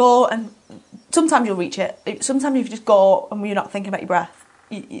you go and sometimes you'll reach it. Sometimes if you just go and you're not thinking about your breath,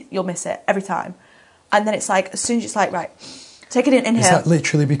 you'll miss it every time. And then it's like as soon as it's like right, take it in, inhale. Is that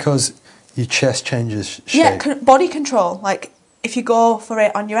literally because your chest changes shape? Yeah, body control. Like if you go for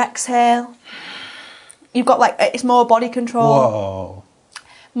it on your exhale. You've got like, it's more body control. Whoa.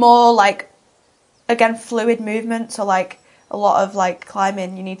 More like, again, fluid movement. So like a lot of like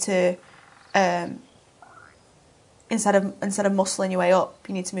climbing, you need to, instead of muscling your way up,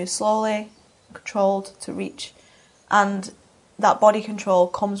 you need to move slowly, controlled to reach. And that body control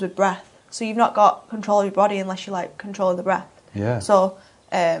comes with breath. So you've not got control of your body unless you like controlling the breath. Yeah. So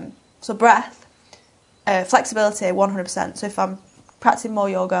breath, flexibility, 100%. So if I'm practicing more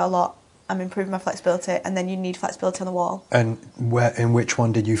yoga a lot, I'm improving my flexibility, and then you need flexibility on the wall. And in which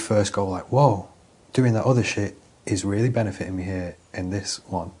one did you first go like, whoa, doing that other shit is really benefiting me here in this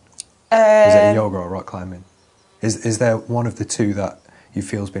one? Is it in yoga or rock climbing? Is there one of the two that you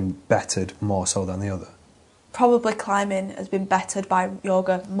feel has been bettered more so than the other? Probably climbing has been bettered by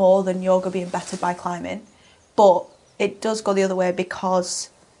yoga more than yoga being bettered by climbing. But it does go the other way because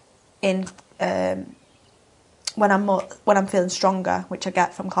in when I'm feeling stronger, which I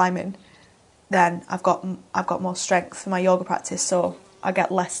get from climbing, then I've got more strength for my yoga practice, so I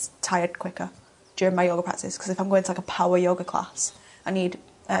get less tired quicker during my yoga practice. Because if I'm going to like a power yoga class, I need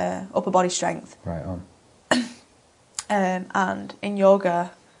upper body strength. Right on. And in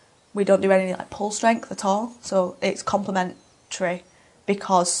yoga, we don't do any like pull strength at all, so it's complementary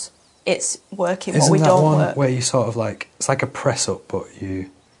because it's working. Isn't what we that don't one work. Where you sort of like it's like a press up, but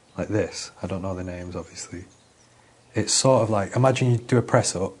you like this? I don't know the names, obviously. It's sort of like, imagine you do a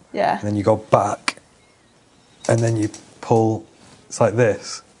press up, and then you go back, and then you pull, it's like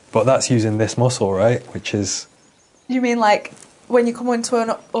this. But that's using this muscle, right? Which is... You mean like when you come into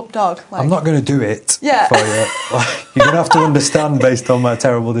an up dog? Like... I'm not going to do it for you. You're going to have to understand based on my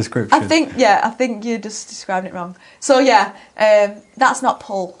terrible description. I think you just described it wrong. So that's not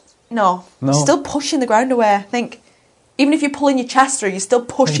pull. No. You're still pushing the ground away, I think. Even if you're pulling your chest through, you're still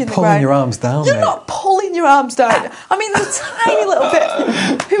pushing the ground. You're pulling your arms down, You're not pulling your arms down. I mean, there's a tiny little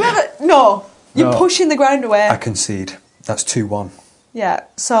bit. You're pushing the ground away. I concede. That's 2-1. Yeah,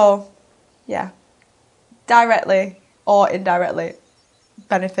 so, directly or indirectly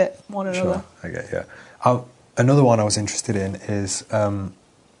benefit one another. Sure, I get you. Another one I was interested in is,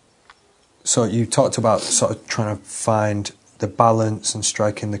 so you talked about sort of trying to find the balance and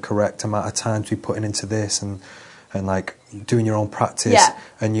striking the correct amount of time to be putting into this and like doing your own practice,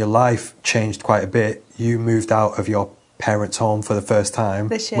 and your life changed quite a bit. You moved out of your parents' home for the first time.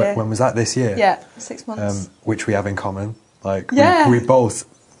 This year. When was that? This year? Yeah, 6 months. Which we have in common. Like, we both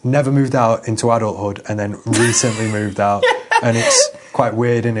never moved out into adulthood and then recently moved out. And it's quite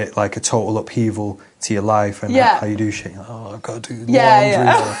weird, isn't it? Like a total upheaval to your life and Yeah. how you do shit. You're like, oh, I've got to do laundry.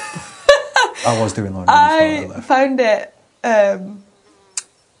 Yeah. I was doing laundry before I I left. found it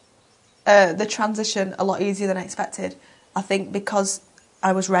the transition a lot easier than I expected. I think because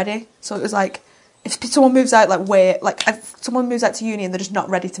I was ready. So it was like, if someone moves out if someone moves out to uni and they're just not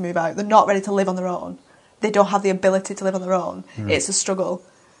ready to move out, they're not ready to live on their own, they don't have the ability to live on their own, it's a struggle.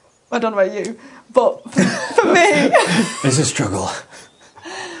 I don't know about you, but for me... It's a struggle.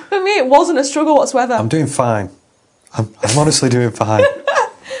 For me, it wasn't a struggle whatsoever. I'm doing fine. I'm honestly doing fine.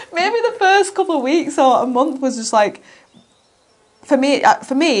 Maybe the first couple of weeks or a month was just like... For me,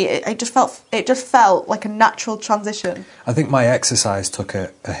 it just felt like a natural transition. I think my exercise took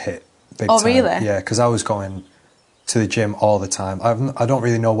a hit big Oh, time. really? Yeah, because I was going to the gym all the time. I don't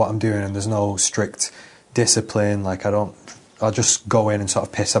really know what I'm doing, and there's no strict discipline. Like I'll just go in and sort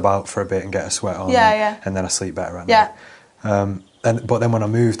of piss about for a bit and get a sweat on. Yeah. And then I sleep better at Yeah. night. But then when I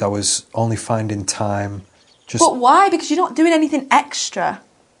moved, I was only finding time. But why? Because you're not doing anything extra.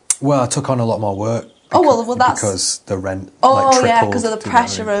 Well, I took on a lot more work. Because the rent tripled. Yeah, because of the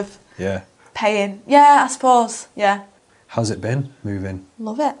pressure of paying. Yeah, I suppose. Yeah. How's it been moving?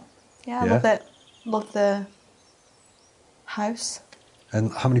 Love it. Yeah, I love it. Love the house.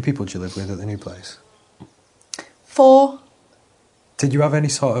 And how many people do you live with at the new place? 4. Did you have any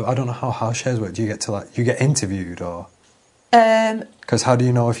sort of, I don't know how house shares work, do you get to you get interviewed or? Because how do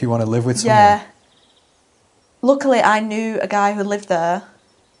you know if you want to live with someone? Yeah. Luckily, I knew a guy who lived there,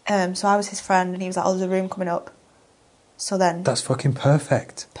 so I was his friend, and he was like, "Oh, there's a room coming up." So then. That's fucking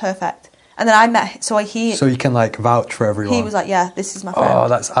perfect. Perfect. And then I met. So you can vouch for everyone. He was like, "Yeah, this is my friend." Oh,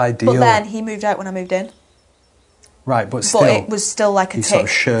 that's ideal. But then he moved out when I moved in. Right, but still. But it was still like a he tick. sort of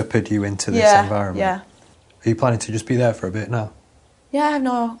sherped you into this environment. Yeah. Are you planning to just be there for a bit now? Yeah, I have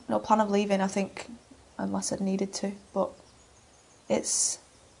no plan of leaving. I think, unless I needed to. But it's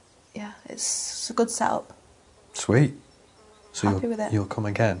a good setup. Sweet. So Happy with it. You'll come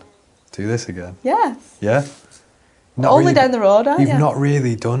again, do this again. Yeah. Yeah. Only down the road, aren't you? You've not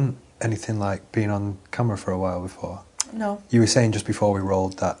really done anything like being on camera for a while before. No. You were saying just before we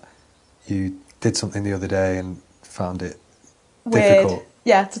rolled that you did something the other day and found it weird. Difficult.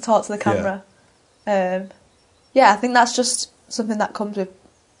 Yeah, to talk to the camera. I think that's just something that comes with,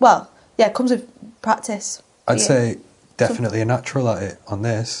 it comes with practice. I'd say definitely a natural at it on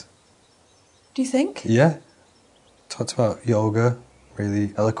this. Do you think? Yeah. Talked about yoga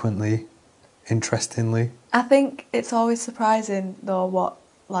really eloquently, interestingly. I think it's always surprising though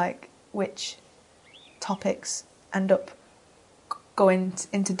which topics end up going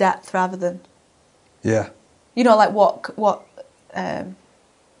into depth rather than what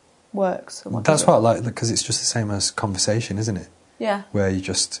works. And what That's doesn't. what I like, because it's just the same as conversation, isn't it? Yeah. Where you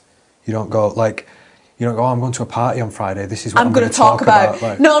don't go oh, I'm going to a party on Friday, this is what I'm going to talk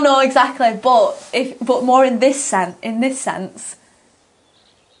about. No, exactly. But more in this sense.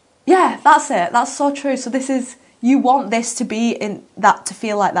 Yeah, that's it. That's so true. So you want this to be to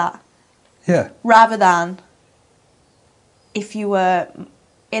feel like that. Yeah. Rather than if you were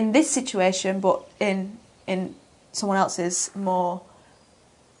in this situation, but in someone else's more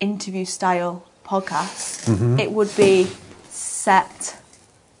interview style podcast, it would be set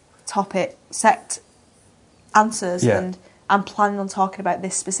answers, and I'm planning on talking about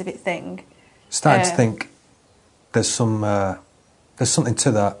this specific thing. Starting to think there's something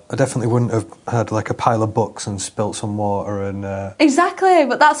to that. I definitely wouldn't have had a pile of books and spilt some water and exactly,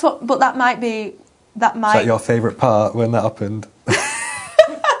 but that might Is that your favourite part when that happened?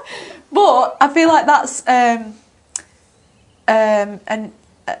 But I feel like that's an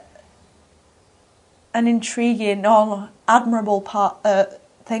intriguing or admirable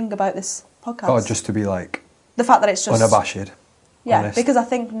thing about this podcast. Oh, just to be the fact that it's just unabashed. Yeah, honest. because I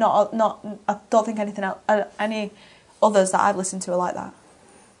think I don't think anything else, any others that I've listened to are like that.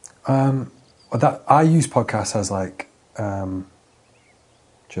 That I use podcasts as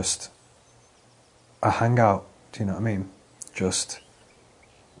just a hangout. Do you know what I mean? Just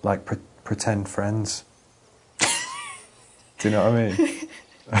pretend friends. Do you know what I mean?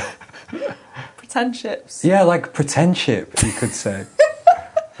 Pretendships. Yeah, pretendship, you could say.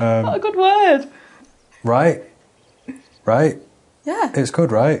 What a good word. Right? Yeah. It's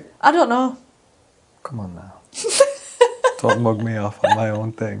good, right? I don't know. Come on now. Don't mug me off on my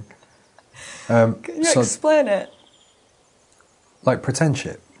own thing. Can you explain it?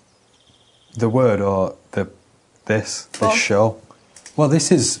 Pretendship. The word or this show. Well,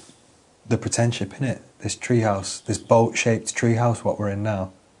 this is the pretendship, innit? This treehouse, this boat-shaped treehouse, what we're in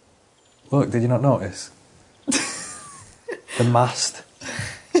now. Look, did you not notice? The mast.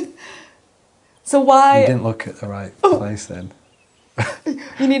 So why... You didn't look at the right place then.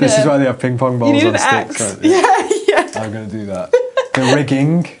 You need This is why they have ping pong balls you need on an sticks. axe. Right? Yeah. I'm going to do that. The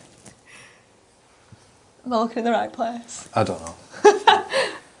rigging. Am I looking in the right place? I don't know.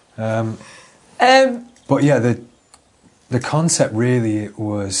 Um, But yeah, the concept really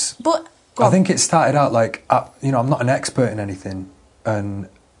was. but I think it started out like, I'm not an expert in anything, and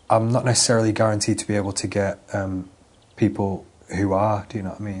I'm not necessarily guaranteed to be able to get people who are. Do you know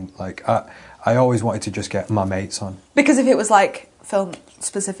what I mean? Like, I always wanted to just get my mates on. because if it was like film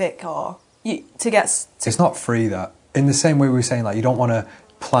specific or It's not free that. In the same way we were saying, like, you don't want to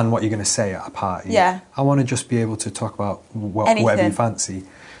plan what you're going to say at a party. Yeah. I want to just be able to talk about whatever Anything. you fancy.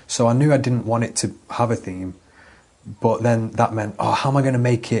 So I knew I didn't want it to have a theme, but then that meant, how am I going to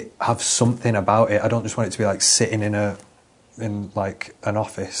make it have something about it? I don't just want it to be like sitting in like an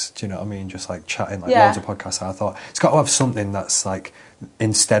office, do you know what I mean? Just like chatting, like loads of podcasts. I thought it's got to have something that's like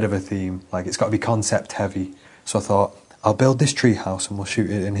instead of a theme, like it's got to be concept heavy. So I thought I'll build this tree house and we'll shoot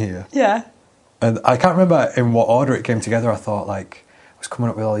it in here. Yeah. And I can't remember in what order it came together. I thought like I was coming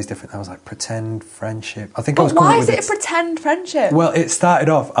up with all these different. I was like pretend friendship. I think I was. But coming why up is with it a pretend friendship? Well, it started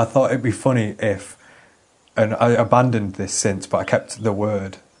off. I thought it'd be funny if, and I abandoned this since, but I kept the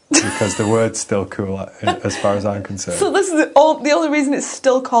word because the word's still cool as far as I'm concerned. So this is the only reason it's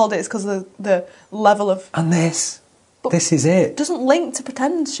still called it is because of the level of. And this is it. Doesn't link to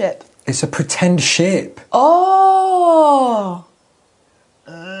pretend ship. It's a pretend ship. Oh.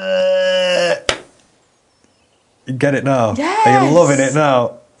 You get it now? Yes. Are you loving it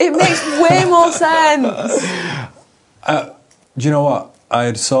now? It makes way more sense. Do you know what? I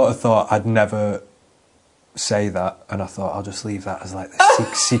had sort of thought I'd never say that, and I thought I'll just leave that as like the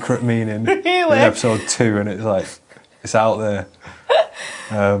secret meaning in episode 2, and it's like it's out there.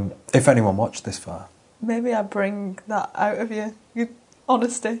 If anyone watched this far, maybe I bring that out of you. Your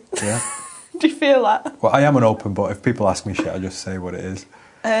honesty. Yeah. Do you feel that? Well, I am an open book. If people ask me shit, I just say what it is.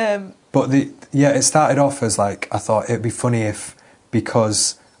 But it started off as like I thought it'd be funny if,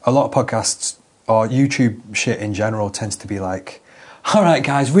 because a lot of podcasts or YouTube shit in general tends to be like, all right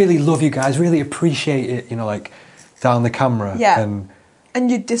guys, really love you guys, really appreciate it, you know, like down the camera. Yeah. And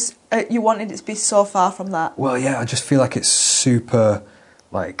you wanted it to be so far from that. well, yeah, I just feel like it's super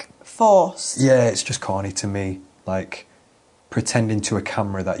like Forced. yeah, it's just corny to me, like pretending to a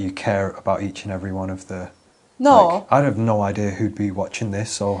camera that you care about each and every one of the. No. Like, I'd have no idea who'd be watching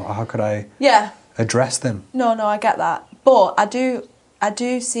this, so how could I address them? No, I get that. But I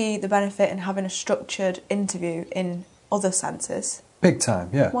do see the benefit in having a structured interview in other senses. Big time,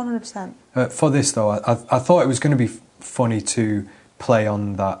 yeah. 100%. For this, though, I thought it was going to be funny to play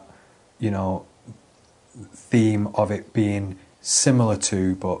on that, you know, theme of it being similar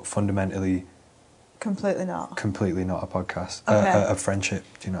to, but fundamentally Completely not. completely not a podcast, Okay. a friendship,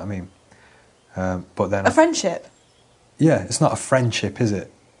 do you know what I mean? But then A friendship? yeah, it's not a friendship, is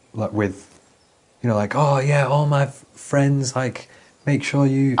it? Like with, you know, like, oh yeah, all my friends, like, make sure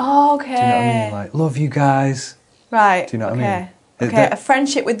you. Oh, okay. Do you know what I mean? Like, love you guys. Right. Do you know what I mean? Okay, a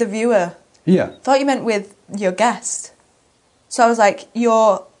friendship with the viewer. Yeah. Thought you meant with your guest. So I was like,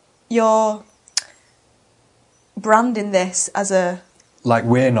 you're branding this as a. Like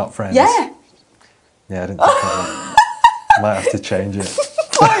we're not friends. Yeah. Yeah, I didn't think of that. Might have to change it.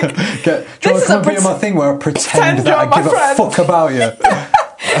 Like, do you want to come and be on my thing where I pretend that you're I my give friend. a fuck about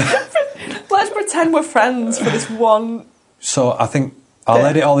you? let's pretend we're friends for this one. So I think I'll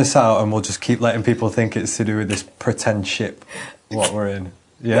edit all this out and we'll just keep letting people think it's to do with this pretend ship, what we're in.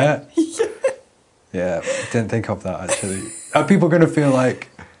 Yeah? Yeah, didn't think of that actually. Are people going to feel like,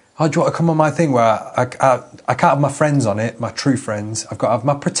 oh, do you want to come on my thing where I can't have my friends on it, my true friends, I've got to have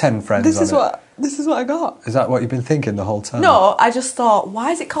my pretend friends This on is it. what I got. Is that what you've been thinking the whole time? No, I just thought,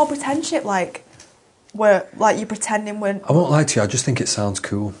 why is it called pretend ship? Like, where like you're pretending when. I won't lie to you, I just think it sounds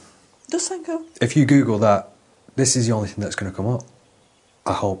cool. Does sound cool. If you Google that, this is the only thing that's going to come up.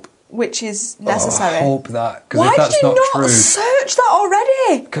 I hope. Which is necessary. I hope that. Because Why if that's did you not not true. search that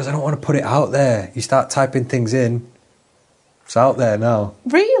already? Because I don't want to put it out there. You start typing things in, it's out there now.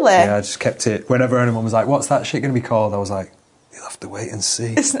 Really? Yeah, I just kept it. Whenever anyone was like, what's that shit going to be called? I was like, you'll have to wait and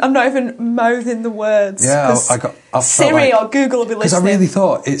see. I'm not even mouthing the words. Yeah, I felt Siri like, or Google will be because I listening. really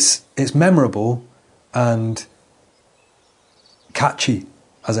thought it's memorable and catchy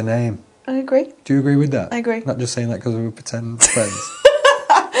as a name. I agree. Do you agree with that? I agree. Not just saying that because we were pretend friends.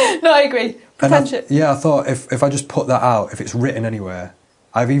 No, I agree. Pretend ship. Yeah, I thought if I just put that out, if it's written anywhere,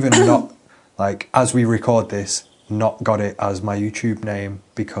 I've even not, like, as we record this, not got it as my YouTube name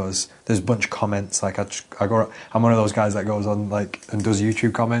because there's a bunch of comments. Like, I'm one of those guys that goes on, like, and does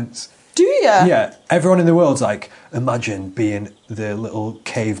YouTube comments. Do you? Yeah, everyone in the world's like, imagine being the little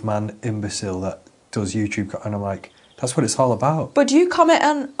caveman imbecile that does YouTube, and I'm like, That's what it's all about. But do you comment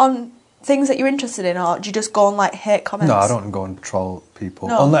on things that you're interested in, or do you just go on like hate comments? No, I don't go and troll people.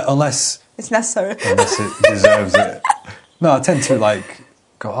 No. Unless it's necessary. Unless it deserves it. No, I tend to like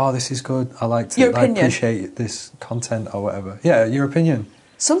go, oh, this is good. I like to appreciate this content or whatever. Yeah, your opinion.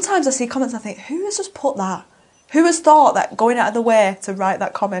 Sometimes I see comments and I think, who has just put that? Who has thought that going out of the way to write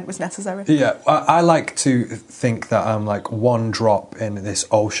that comment was necessary? Yeah, I like to think that I'm like one drop in this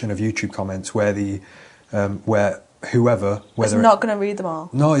ocean of YouTube comments where where whoever... It's not going to read them all.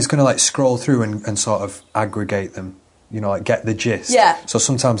 No, it's going to like scroll through and sort of aggregate them, you know, like get the gist. Yeah. So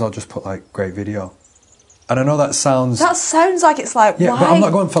sometimes I'll just put like, great video. And I know that sounds... That sounds like it's like, yeah, why? but I'm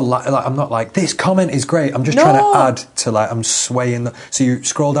not going for like I'm not like, this comment is great. I'm just trying to add to like, I'm swaying. So you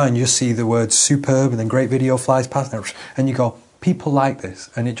scroll down, you just see the words superb and then great video flies past and you go, people like this.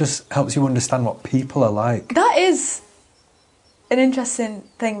 And it just helps you understand what people are like. That is an interesting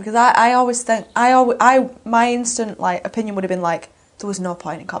thing because I always think, my instant like opinion would have been like, there was no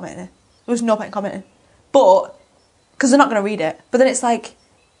point in commenting. There was no point in commenting. But, because they're not going to read it. But then it's like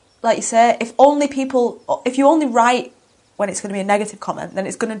you say, if you only write when it's going to be a negative comment, then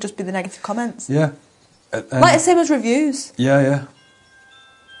it's going to just be the negative comments. Yeah. Like the same as reviews. Yeah.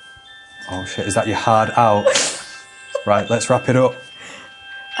 Oh shit, is that your hard out? Right, let's wrap it up.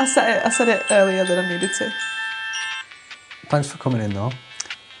 I said it earlier than I needed to. Thanks for coming in though.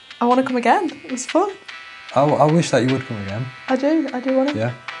 I want to come again. It was fun. I wish that you would come again. I do want to.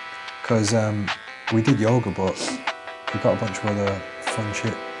 Yeah. Because we did yoga, but we've got a bunch of other fun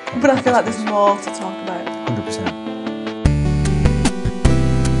shit. But I feel like there's more to talk about. 100%.